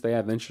 especially since they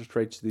have interest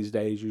rates these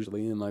days,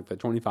 usually in like the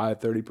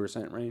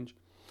 25-30% range.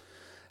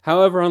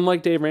 However,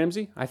 unlike Dave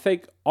Ramsey, I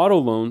think auto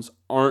loans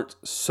aren't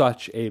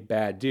such a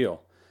bad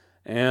deal.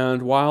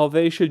 And while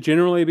they should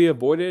generally be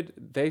avoided,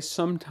 they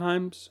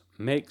sometimes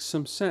make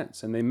some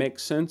sense. And they make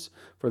sense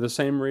for the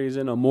same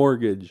reason a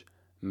mortgage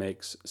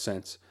makes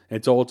sense.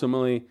 It's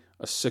ultimately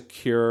a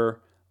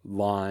secure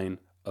line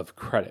of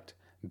credit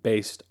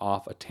based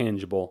off a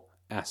tangible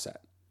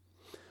asset.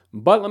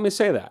 But let me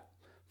say that.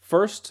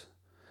 First,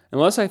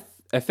 unless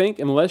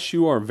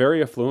you are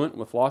very affluent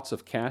with lots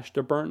of cash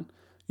to burn,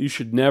 you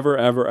should never,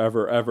 ever,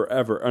 ever, ever,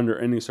 ever, under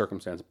any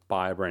circumstance,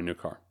 buy a brand new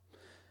car.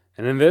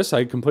 And in this,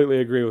 I completely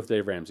agree with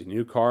Dave Ramsey.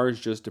 New cars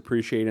just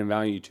depreciate in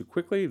value too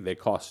quickly. They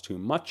cost too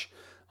much.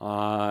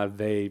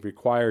 They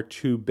require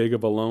too big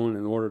of a loan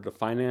in order to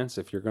finance,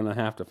 if you're going to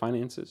have to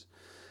finance this.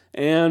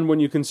 And when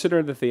you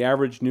consider that the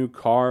average new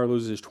car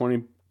loses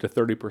 20 to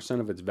 30%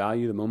 of its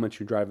value the moment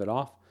you drive it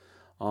off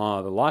the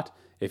lot,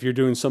 if you're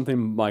doing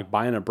something like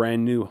buying a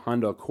brand new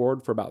Honda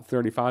Accord for about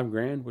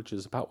 $35,000, which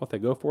is about what they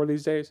go for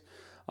these days,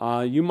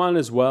 you might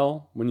as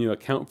well, when you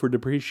account for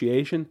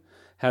depreciation,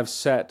 have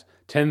set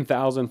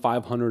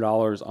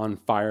 $10,500 on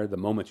fire the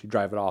moment you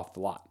drive it off the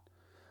lot.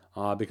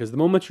 Because the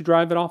moment you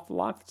drive it off the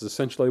lot, it's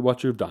essentially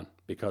what you've done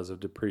because of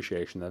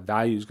depreciation. The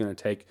value is going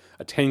to take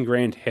a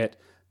 $10,000 hit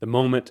the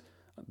moment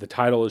the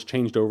title is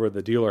changed over,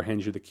 the dealer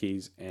hands you the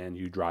keys, and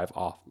you drive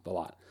off the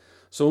lot.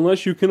 So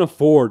unless you can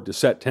afford to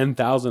set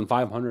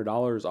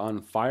 $10,500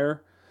 on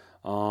fire,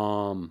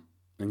 and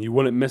you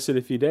wouldn't miss it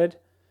if you did,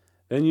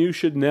 then you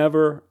should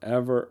never,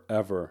 ever,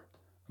 ever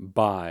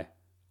buy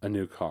a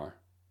new car.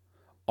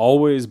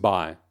 Always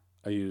buy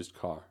a used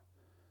car.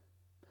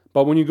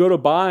 But when you go to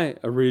buy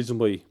a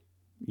reasonably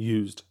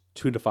used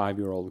 2 to 5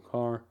 year old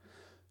car,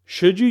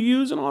 should you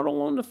use an auto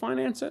loan to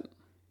finance it?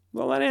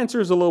 Well, that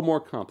answer is a little more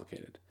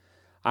complicated.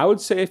 I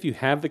would say if you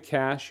have the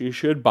cash, you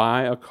should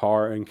buy a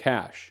car in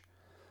cash.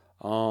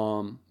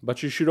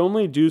 But you should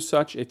only do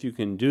such if you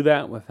can do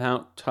that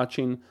without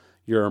touching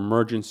your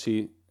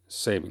emergency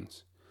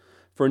savings.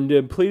 For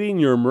depleting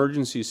your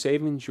emergency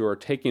savings, you are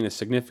taking a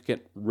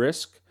significant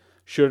risk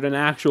should an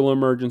actual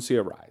emergency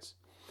arise.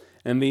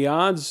 And the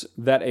odds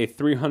that a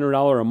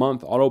 $300 a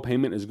month auto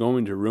payment is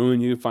going to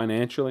ruin you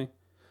financially,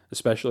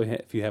 especially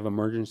if you have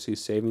emergency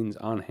savings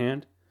on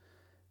hand,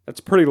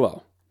 that's pretty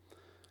low.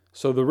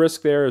 So the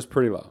risk there is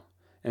pretty low.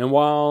 And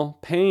while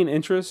paying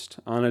interest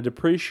on a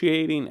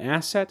depreciating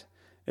asset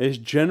is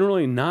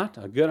generally not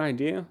a good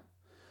idea,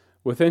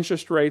 with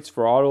interest rates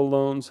for auto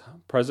loans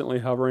presently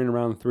hovering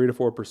around 3 to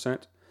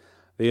 4%,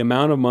 the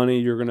amount of money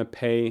you're going to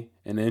pay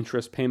in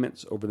interest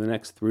payments over the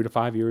next 3 to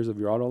 5 years of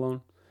your auto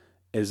loan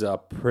is a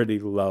pretty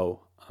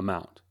low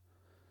amount.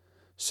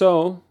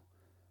 So,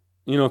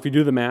 if you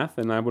do the math,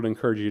 and I would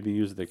encourage you to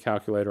use the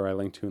calculator I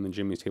linked to in the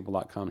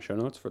jimmystable.com show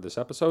notes for this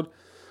episode,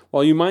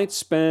 while you might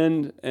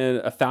spend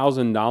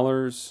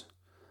 $1,000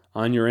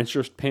 on your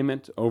interest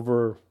payment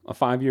over a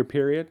 5-year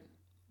period,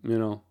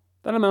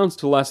 that amounts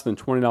to less than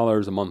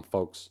 $20 a month,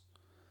 folks.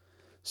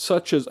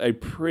 Such is a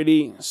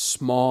pretty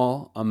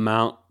small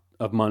amount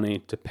of money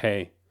to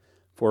pay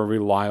for a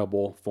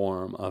reliable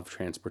form of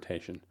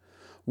transportation,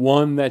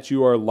 one that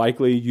you are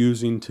likely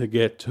using to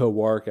get to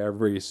work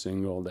every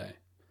single day.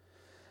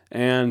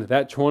 And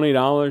that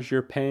 $20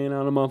 you're paying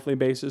on a monthly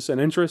basis in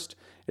interest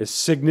is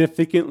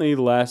significantly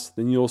less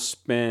than you'll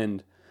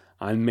spend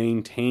on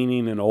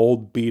maintaining an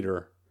old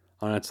beater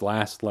on its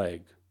last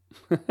leg.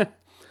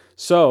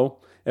 So,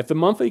 if the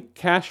monthly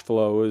cash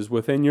flow is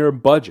within your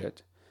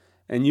budget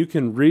and you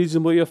can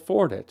reasonably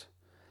afford it,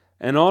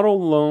 an auto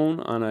loan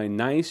on a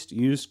nice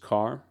used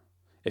car,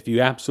 if you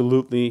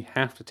absolutely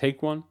have to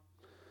take one,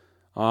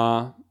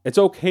 it's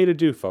okay to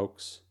do,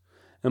 folks.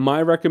 And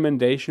my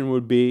recommendation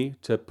would be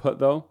to put,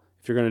 though,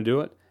 if you're going to do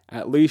it,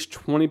 at least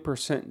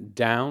 20%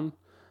 down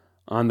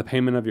on the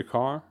payment of your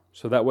car,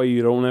 so that way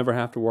you don't ever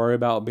have to worry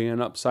about being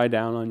upside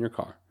down on your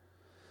car.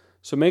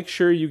 So make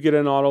sure you get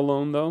an auto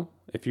loan, though,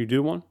 if you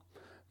do one,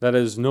 that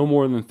is no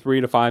more than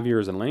 3 to 5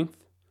 years in length.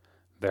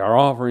 They are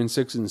offering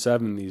 6 and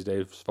 7 these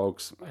days,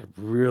 folks. I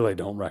really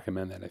don't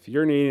recommend that. If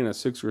you're needing a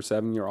 6 or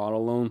 7 year auto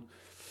loan,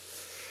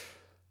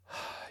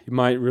 you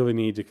might really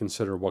need to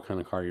consider what kind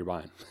of car you're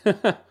buying.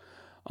 But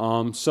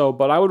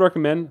I would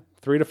recommend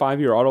 3 to 5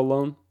 year auto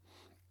loan,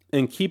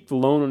 and keep the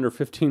loan under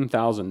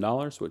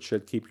 $15,000, which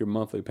should keep your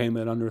monthly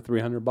payment under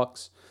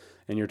 $300,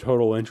 and your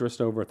total interest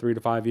over 3 to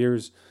 5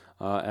 years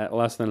at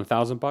less than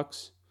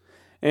 $1,000.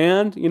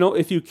 And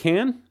if you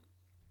can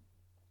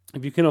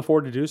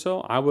afford to do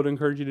so, I would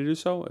encourage you to do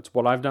so. It's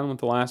what I've done with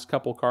the last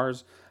couple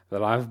cars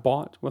that I've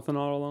bought with an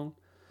auto loan.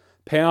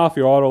 Pay off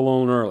your auto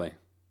loan early,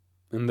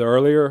 and the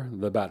earlier,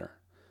 the better.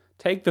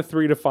 Take the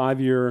 3 to 5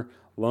 year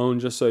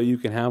loan just so you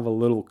can have a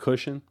little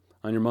cushion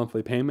on your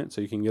monthly payment, so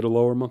you can get a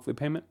lower monthly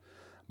payment.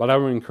 But I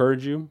would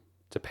encourage you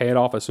to pay it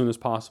off as soon as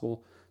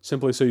possible,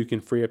 simply so you can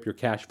free up your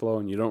cash flow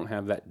and you don't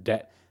have that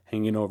debt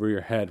hanging over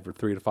your head for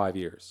 3 to 5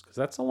 years. Because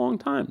that's a long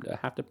time to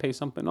have to pay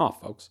something off,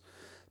 folks.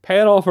 Pay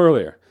it off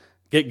earlier.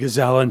 Get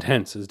gazelle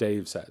intense, as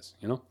Dave says,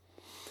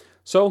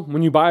 So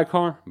when you buy a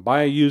car,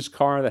 buy a used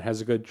car that has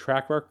a good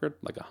track record,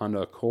 like a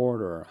Honda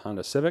Accord or a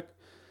Honda Civic,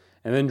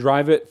 and then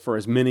drive it for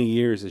as many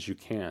years as you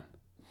can.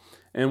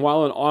 And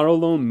while an auto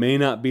loan may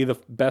not be the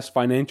best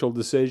financial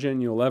decision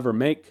you'll ever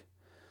make,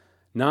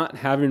 not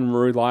having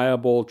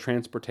reliable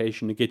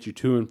transportation to get you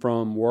to and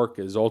from work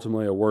is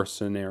ultimately a worse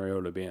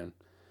scenario to be in.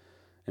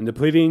 And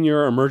depleting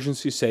your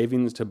emergency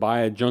savings to buy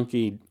a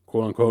junky,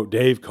 quote-unquote,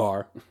 Dave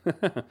car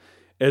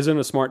isn't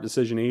a smart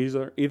decision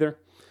either.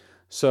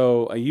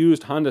 So a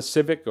used Honda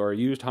Civic or a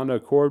used Honda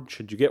Accord,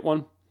 should you get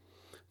one,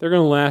 they're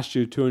going to last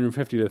you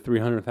 250 to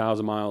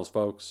 300,000 miles,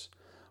 folks,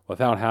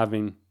 without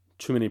having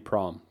too many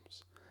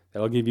problems.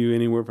 That'll give you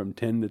anywhere from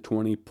 10 to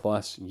 20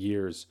 plus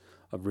years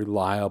of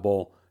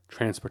reliable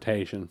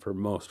transportation for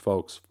most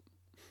folks.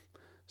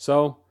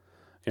 So,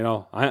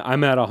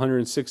 I'm at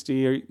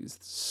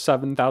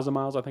 167,000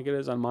 miles, I think it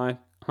is, on my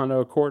Honda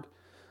Accord.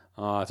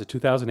 It's a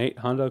 2008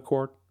 Honda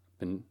Accord.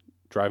 Been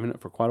driving it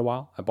for quite a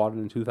while. I bought it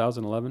in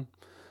 2011.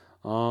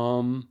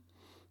 And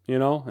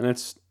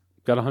it's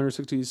got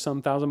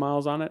 160-some thousand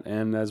miles on it.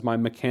 And as my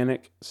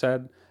mechanic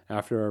said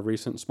after a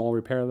recent small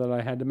repair that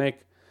I had to make,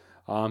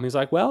 he's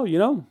like, well,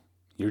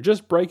 you're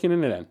just breaking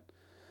it in.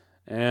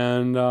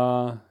 And,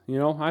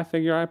 I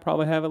figure I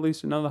probably have at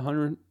least another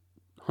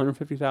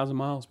 150,000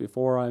 miles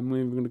before I'm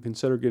even going to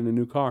consider getting a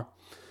new car.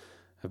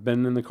 I've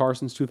been in the car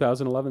since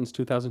 2011. It's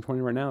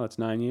 2020 right now. That's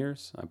 9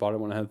 years. I bought it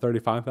when I had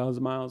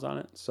 35,000 miles on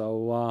it.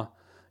 So,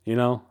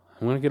 I'm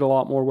going to get a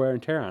lot more wear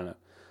and tear on it.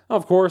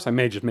 Of course, I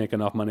may just make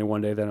enough money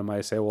one day that I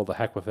might say, well, the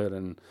heck with it,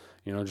 and,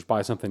 just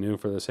buy something new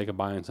for the sake of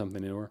buying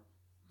something newer.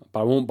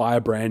 But I won't buy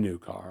a brand new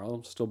car.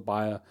 I'll still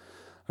buy a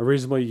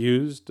reasonably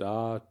used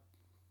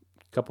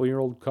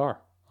couple-year-old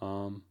car.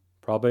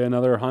 Probably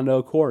another Honda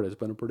Accord has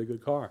been a pretty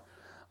good car.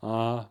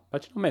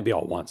 But maybe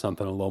I'll want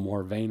something a little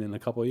more vain in a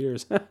couple of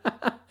years.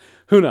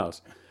 Who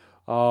knows?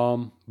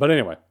 But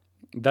anyway,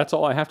 that's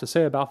all I have to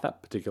say about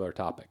that particular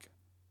topic.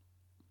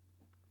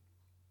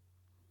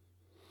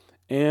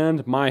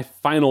 And my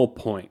final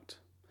point.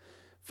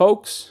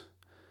 Folks,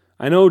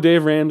 I know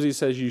Dave Ramsey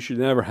says you should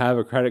never have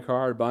a credit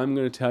card, but I'm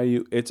going to tell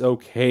you it's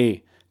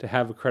okay to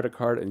have a credit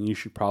card, and you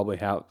should probably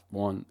have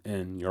one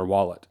in your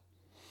wallet.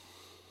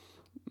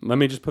 Let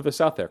me just put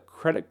this out there.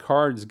 Credit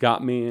cards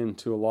got me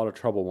into a lot of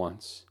trouble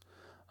once.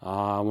 When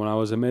I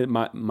was in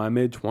my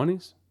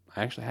mid-20s,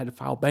 I actually had to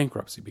file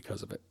bankruptcy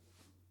because of it.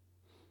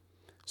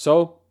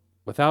 So,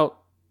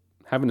 without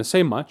having to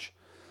say much,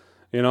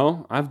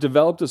 I've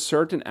developed a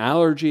certain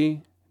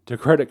allergy to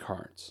credit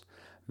cards.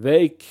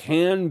 They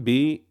can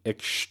be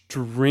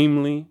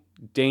extremely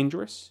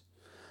dangerous.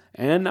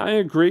 And I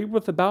agree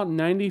with about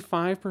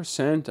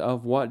 95%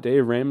 of what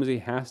Dave Ramsey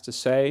has to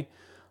say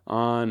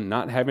on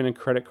not having a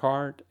credit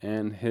card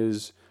and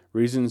his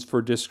reasons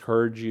for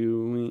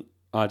discouraging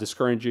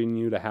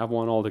you to have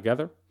one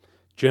altogether.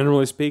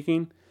 Generally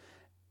speaking,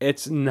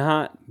 it's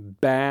not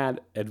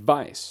bad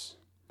advice.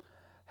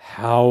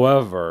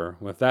 However,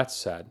 with that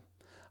said,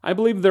 I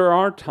believe there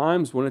are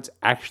times when it's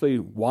actually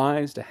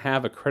wise to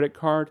have a credit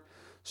card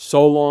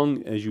so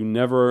long as you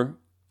never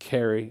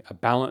carry a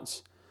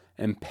balance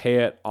and pay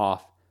it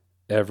off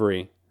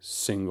every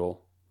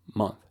single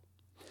month.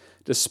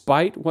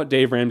 Despite what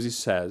Dave Ramsey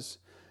says,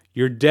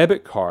 your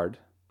debit card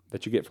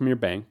that you get from your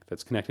bank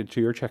that's connected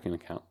to your checking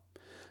account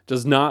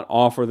does not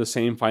offer the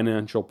same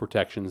financial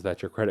protections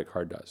that your credit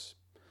card does.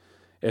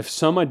 If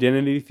some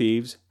identity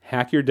thieves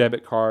hack your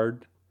debit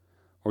card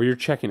or your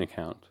checking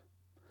account,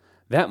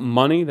 that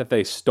money that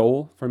they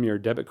stole from your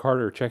debit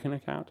card or checking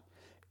account,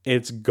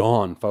 it's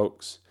gone,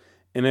 folks.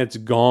 And it's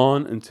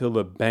gone until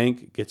the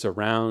bank gets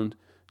around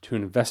to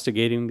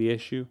investigating the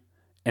issue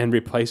and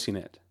replacing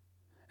it.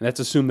 And let's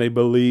assume they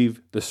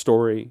believe the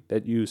story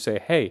that you say,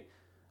 hey,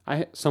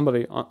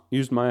 somebody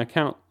used my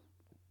account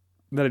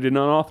that I did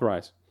not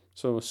authorize.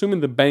 So assuming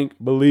the bank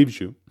believes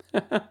you,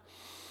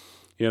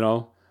 you're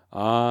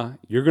going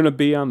to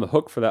be on the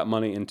hook for that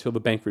money until the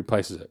bank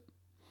replaces it.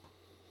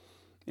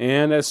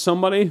 And as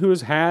somebody who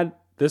has had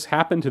this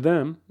happen to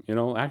them,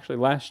 actually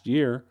last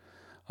year,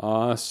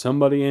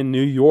 somebody in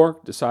New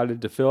York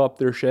decided to fill up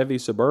their Chevy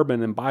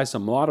Suburban and buy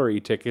some lottery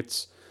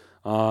tickets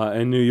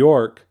in New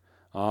York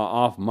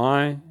off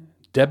my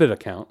debit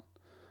account.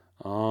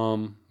 I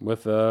don't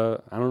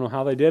know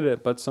how they did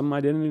it, but some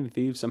identity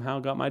thieves somehow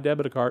got my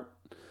debit card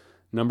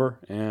number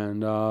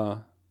and,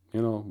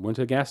 went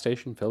to a gas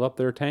station, filled up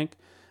their tank,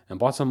 and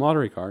bought some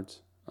lottery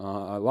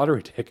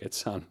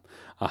tickets.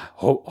 I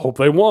hope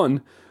they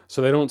won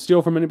so they don't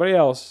steal from anybody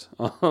else.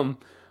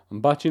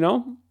 But,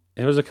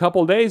 it was a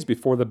couple days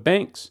before the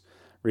banks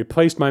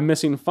replaced my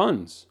missing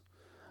funds.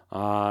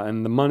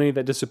 And the money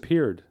that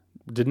disappeared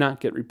did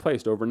not get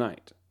replaced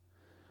overnight.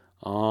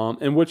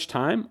 In which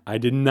time I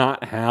did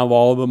not have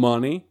all the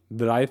money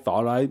that I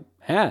thought I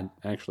had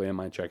actually in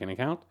my checking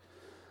account.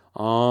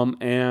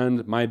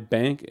 And my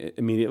bank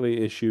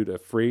immediately issued a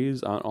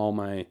freeze on all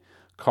my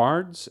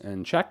cards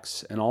and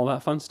checks and all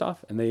that fun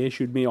stuff. And they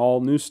issued me all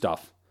new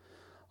stuff.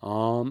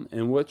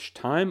 In which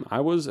time I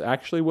was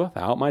actually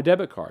without my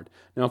debit card.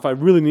 Now, if I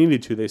really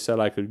needed to, they said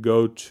I could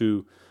go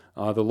to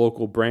the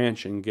local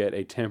branch and get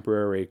a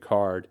temporary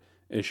card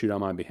issued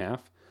on my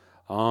behalf.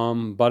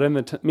 But in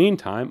the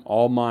meantime,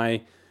 all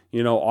my,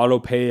 auto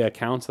pay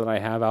accounts that I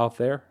have out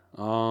there,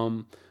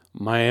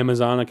 my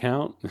Amazon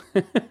account,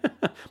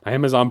 my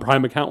Amazon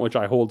Prime account, which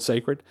I hold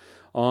sacred,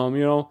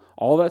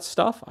 all that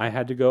stuff I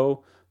had to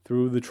go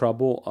through the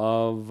trouble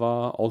of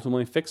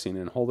ultimately fixing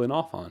and holding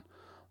off on.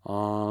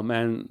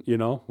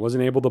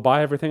 Wasn't able to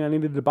buy everything I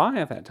needed to buy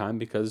at that time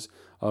because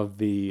of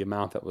the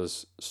amount that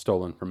was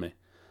stolen from me.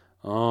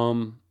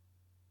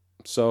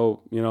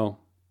 So,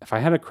 if I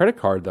had a credit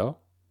card though,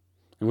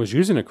 and was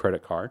using a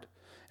credit card,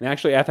 and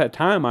actually at that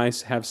time I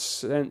have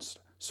since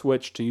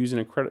switched to using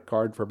a credit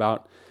card for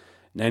about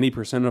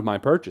 90% of my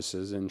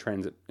purchases and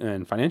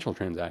financial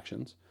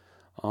transactions,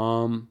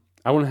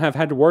 I wouldn't have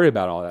had to worry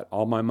about all that.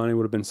 All my money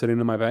would have been sitting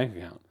in my bank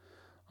account.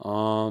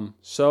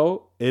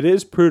 So it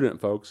is prudent,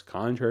 folks,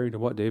 contrary to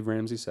what Dave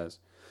Ramsey says,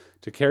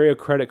 to carry a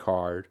credit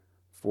card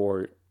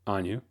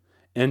on you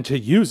and to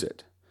use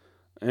it.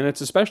 And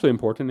it's especially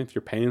important if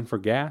you're paying for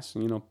gas.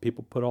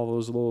 People put all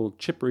those little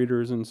chip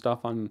readers and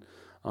stuff on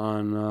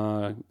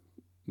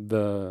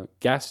the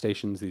gas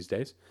stations these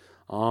days.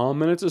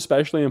 And it's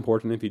especially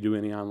important if you do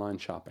any online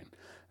shopping.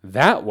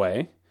 That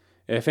way,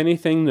 if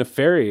anything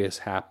nefarious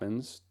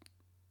happens,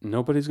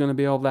 nobody's going to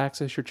be able to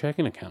access your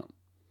checking account.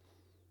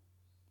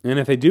 And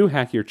if they do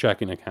hack your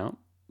checking account,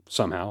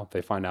 somehow, if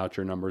they find out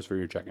your numbers for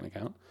your checking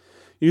account,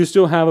 you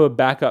still have a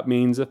backup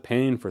means of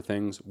paying for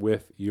things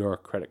with your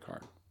credit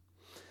card.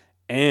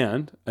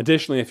 And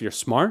additionally, if you're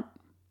smart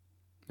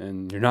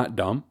and you're not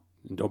dumb,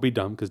 and don't be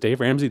dumb because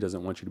Dave Ramsey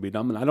doesn't want you to be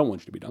dumb and I don't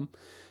want you to be dumb.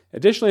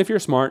 Additionally, if you're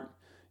smart,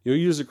 you'll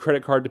use a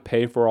credit card to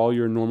pay for all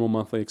your normal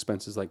monthly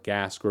expenses like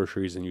gas,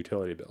 groceries, and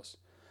utility bills.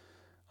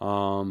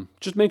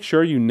 Just make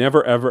sure you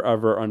never, ever,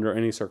 ever, under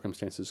any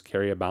circumstances,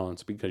 carry a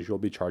balance because you'll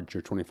be charged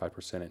your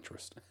 25%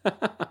 interest.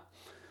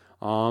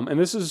 And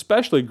this is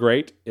especially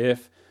great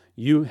if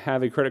you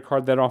have a credit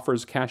card that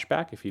offers cash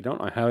back. If you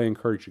don't, I highly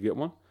encourage you to get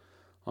one.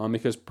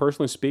 Because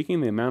personally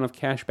speaking, the amount of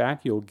cash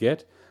back you'll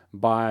get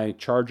by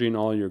charging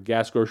all your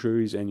gas,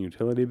 groceries, and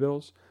utility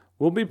bills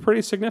will be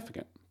pretty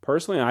significant.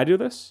 Personally, I do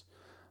this,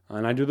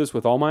 and I do this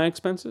with all my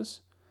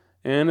expenses.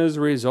 And as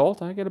a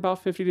result, I get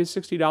about $50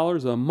 to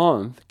 $60 a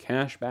month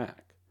cash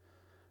back.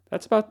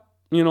 That's about,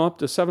 up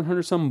to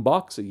 $700 some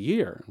bucks a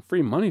year in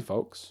free money,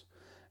 folks.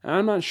 And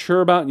I'm not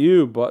sure about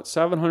you, but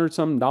 $700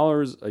 some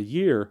dollars a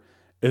year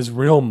is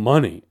real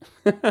money,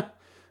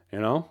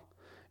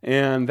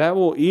 and that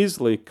will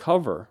easily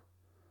cover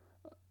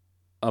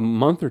a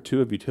month or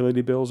two of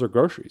utility bills or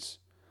groceries.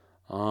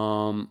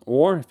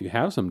 Or if you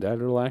have some debt,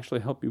 it'll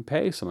actually help you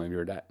pay some of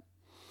your debt.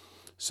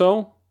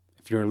 So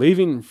if you're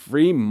leaving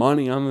free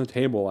money on the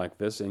table like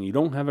this and you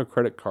don't have a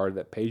credit card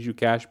that pays you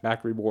cash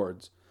back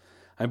rewards,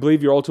 I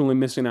believe you're ultimately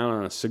missing out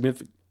on a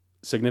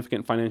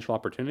significant financial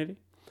opportunity.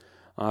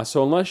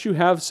 So unless you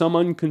have some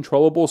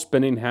uncontrollable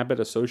spending habit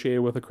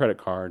associated with a credit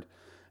card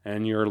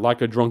and you're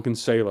like a drunken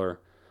sailor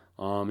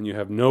and you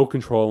have no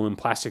control and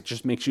plastic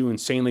just makes you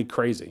insanely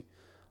crazy,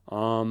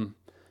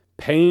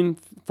 paying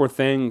for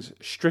things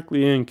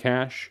strictly in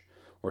cash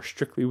or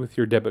strictly with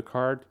your debit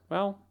card,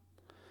 well,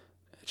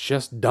 it's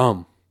just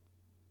dumb.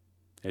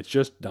 It's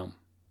just dumb.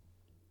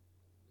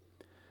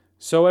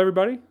 So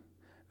everybody,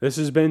 this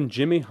has been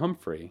Jimmy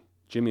Humphrey,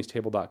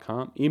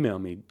 jimmystable.com. Email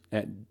me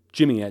at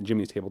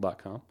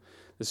jimmy@jimmystable.com.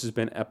 This has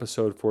been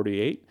episode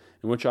 48,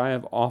 in which I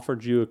have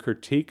offered you a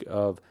critique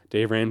of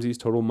Dave Ramsey's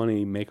Total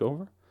Money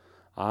Makeover.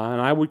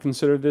 And I would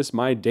consider this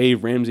my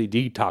Dave Ramsey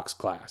detox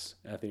class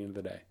at the end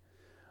of the day.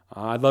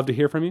 I'd love to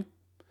hear from you.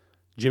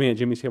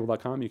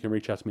 Jimmy@jimmystable.com. You can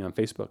reach out to me on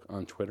Facebook,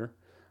 on Twitter.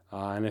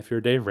 And if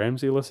you're Dave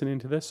Ramsey listening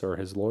to this, or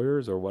his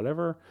lawyers, or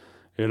whatever,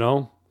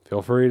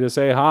 feel free to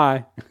say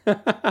hi.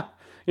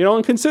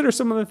 And consider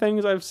some of the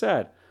things I've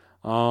said.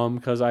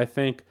 Because I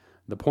think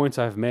the points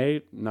I've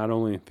made, not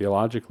only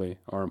theologically,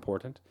 are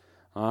important,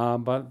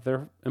 but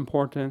they're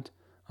important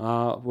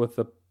with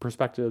the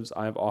perspectives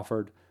I've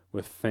offered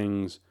with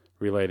things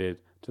related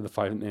to the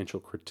financial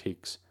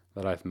critiques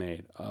that I've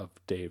made of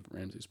Dave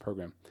Ramsey's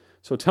program.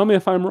 So tell me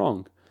if I'm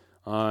wrong.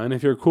 And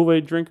if you're a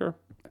Kool-Aid drinker,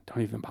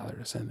 don't even bother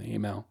to send the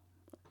email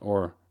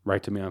or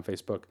write to me on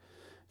Facebook.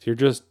 If you're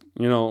just,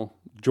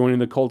 joining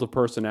the cult of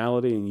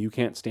personality and you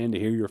can't stand to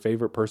hear your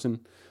favorite person,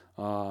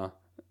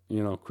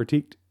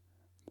 critiqued,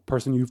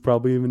 person you've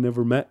probably even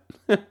never met,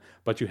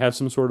 but you have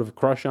some sort of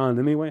crush on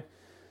anyway,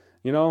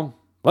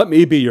 let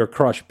me be your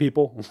crush,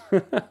 people.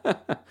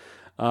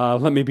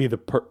 Let me be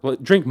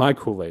drink my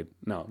Kool-Aid.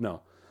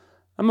 No.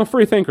 I'm a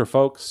free thinker,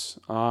 folks,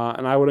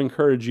 and I would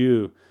encourage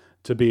you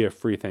to be a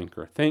free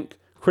thinker. Think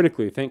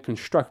critically, think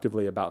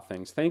constructively about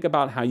things. Think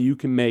about how you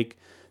can make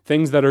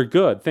things that are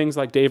good, things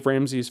like Dave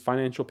Ramsey's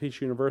Financial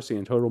Peace University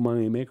and Total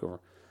Money Makeover.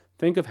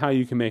 Think of how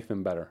you can make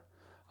them better,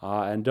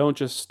 and don't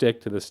just stick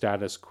to the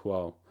status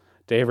quo.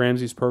 Dave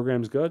Ramsey's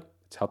program's good.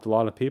 It's helped a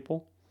lot of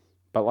people,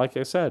 but like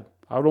I said,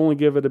 I would only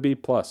give it a B+.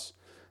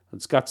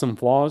 It's got some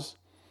flaws,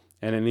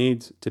 and it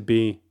needs to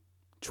be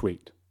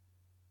tweaked.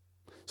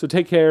 So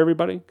take care,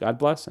 everybody. God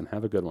bless, and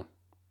have a good one.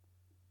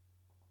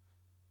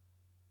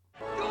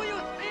 Do you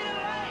see the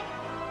light?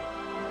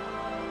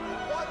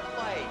 What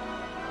light?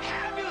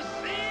 Have you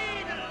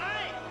seen the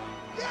light?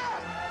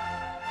 Yes!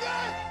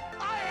 Yes!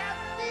 I have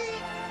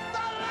seen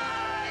the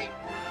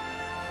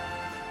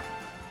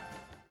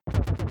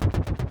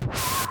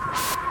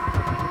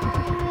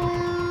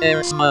light!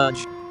 Air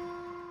Smudge.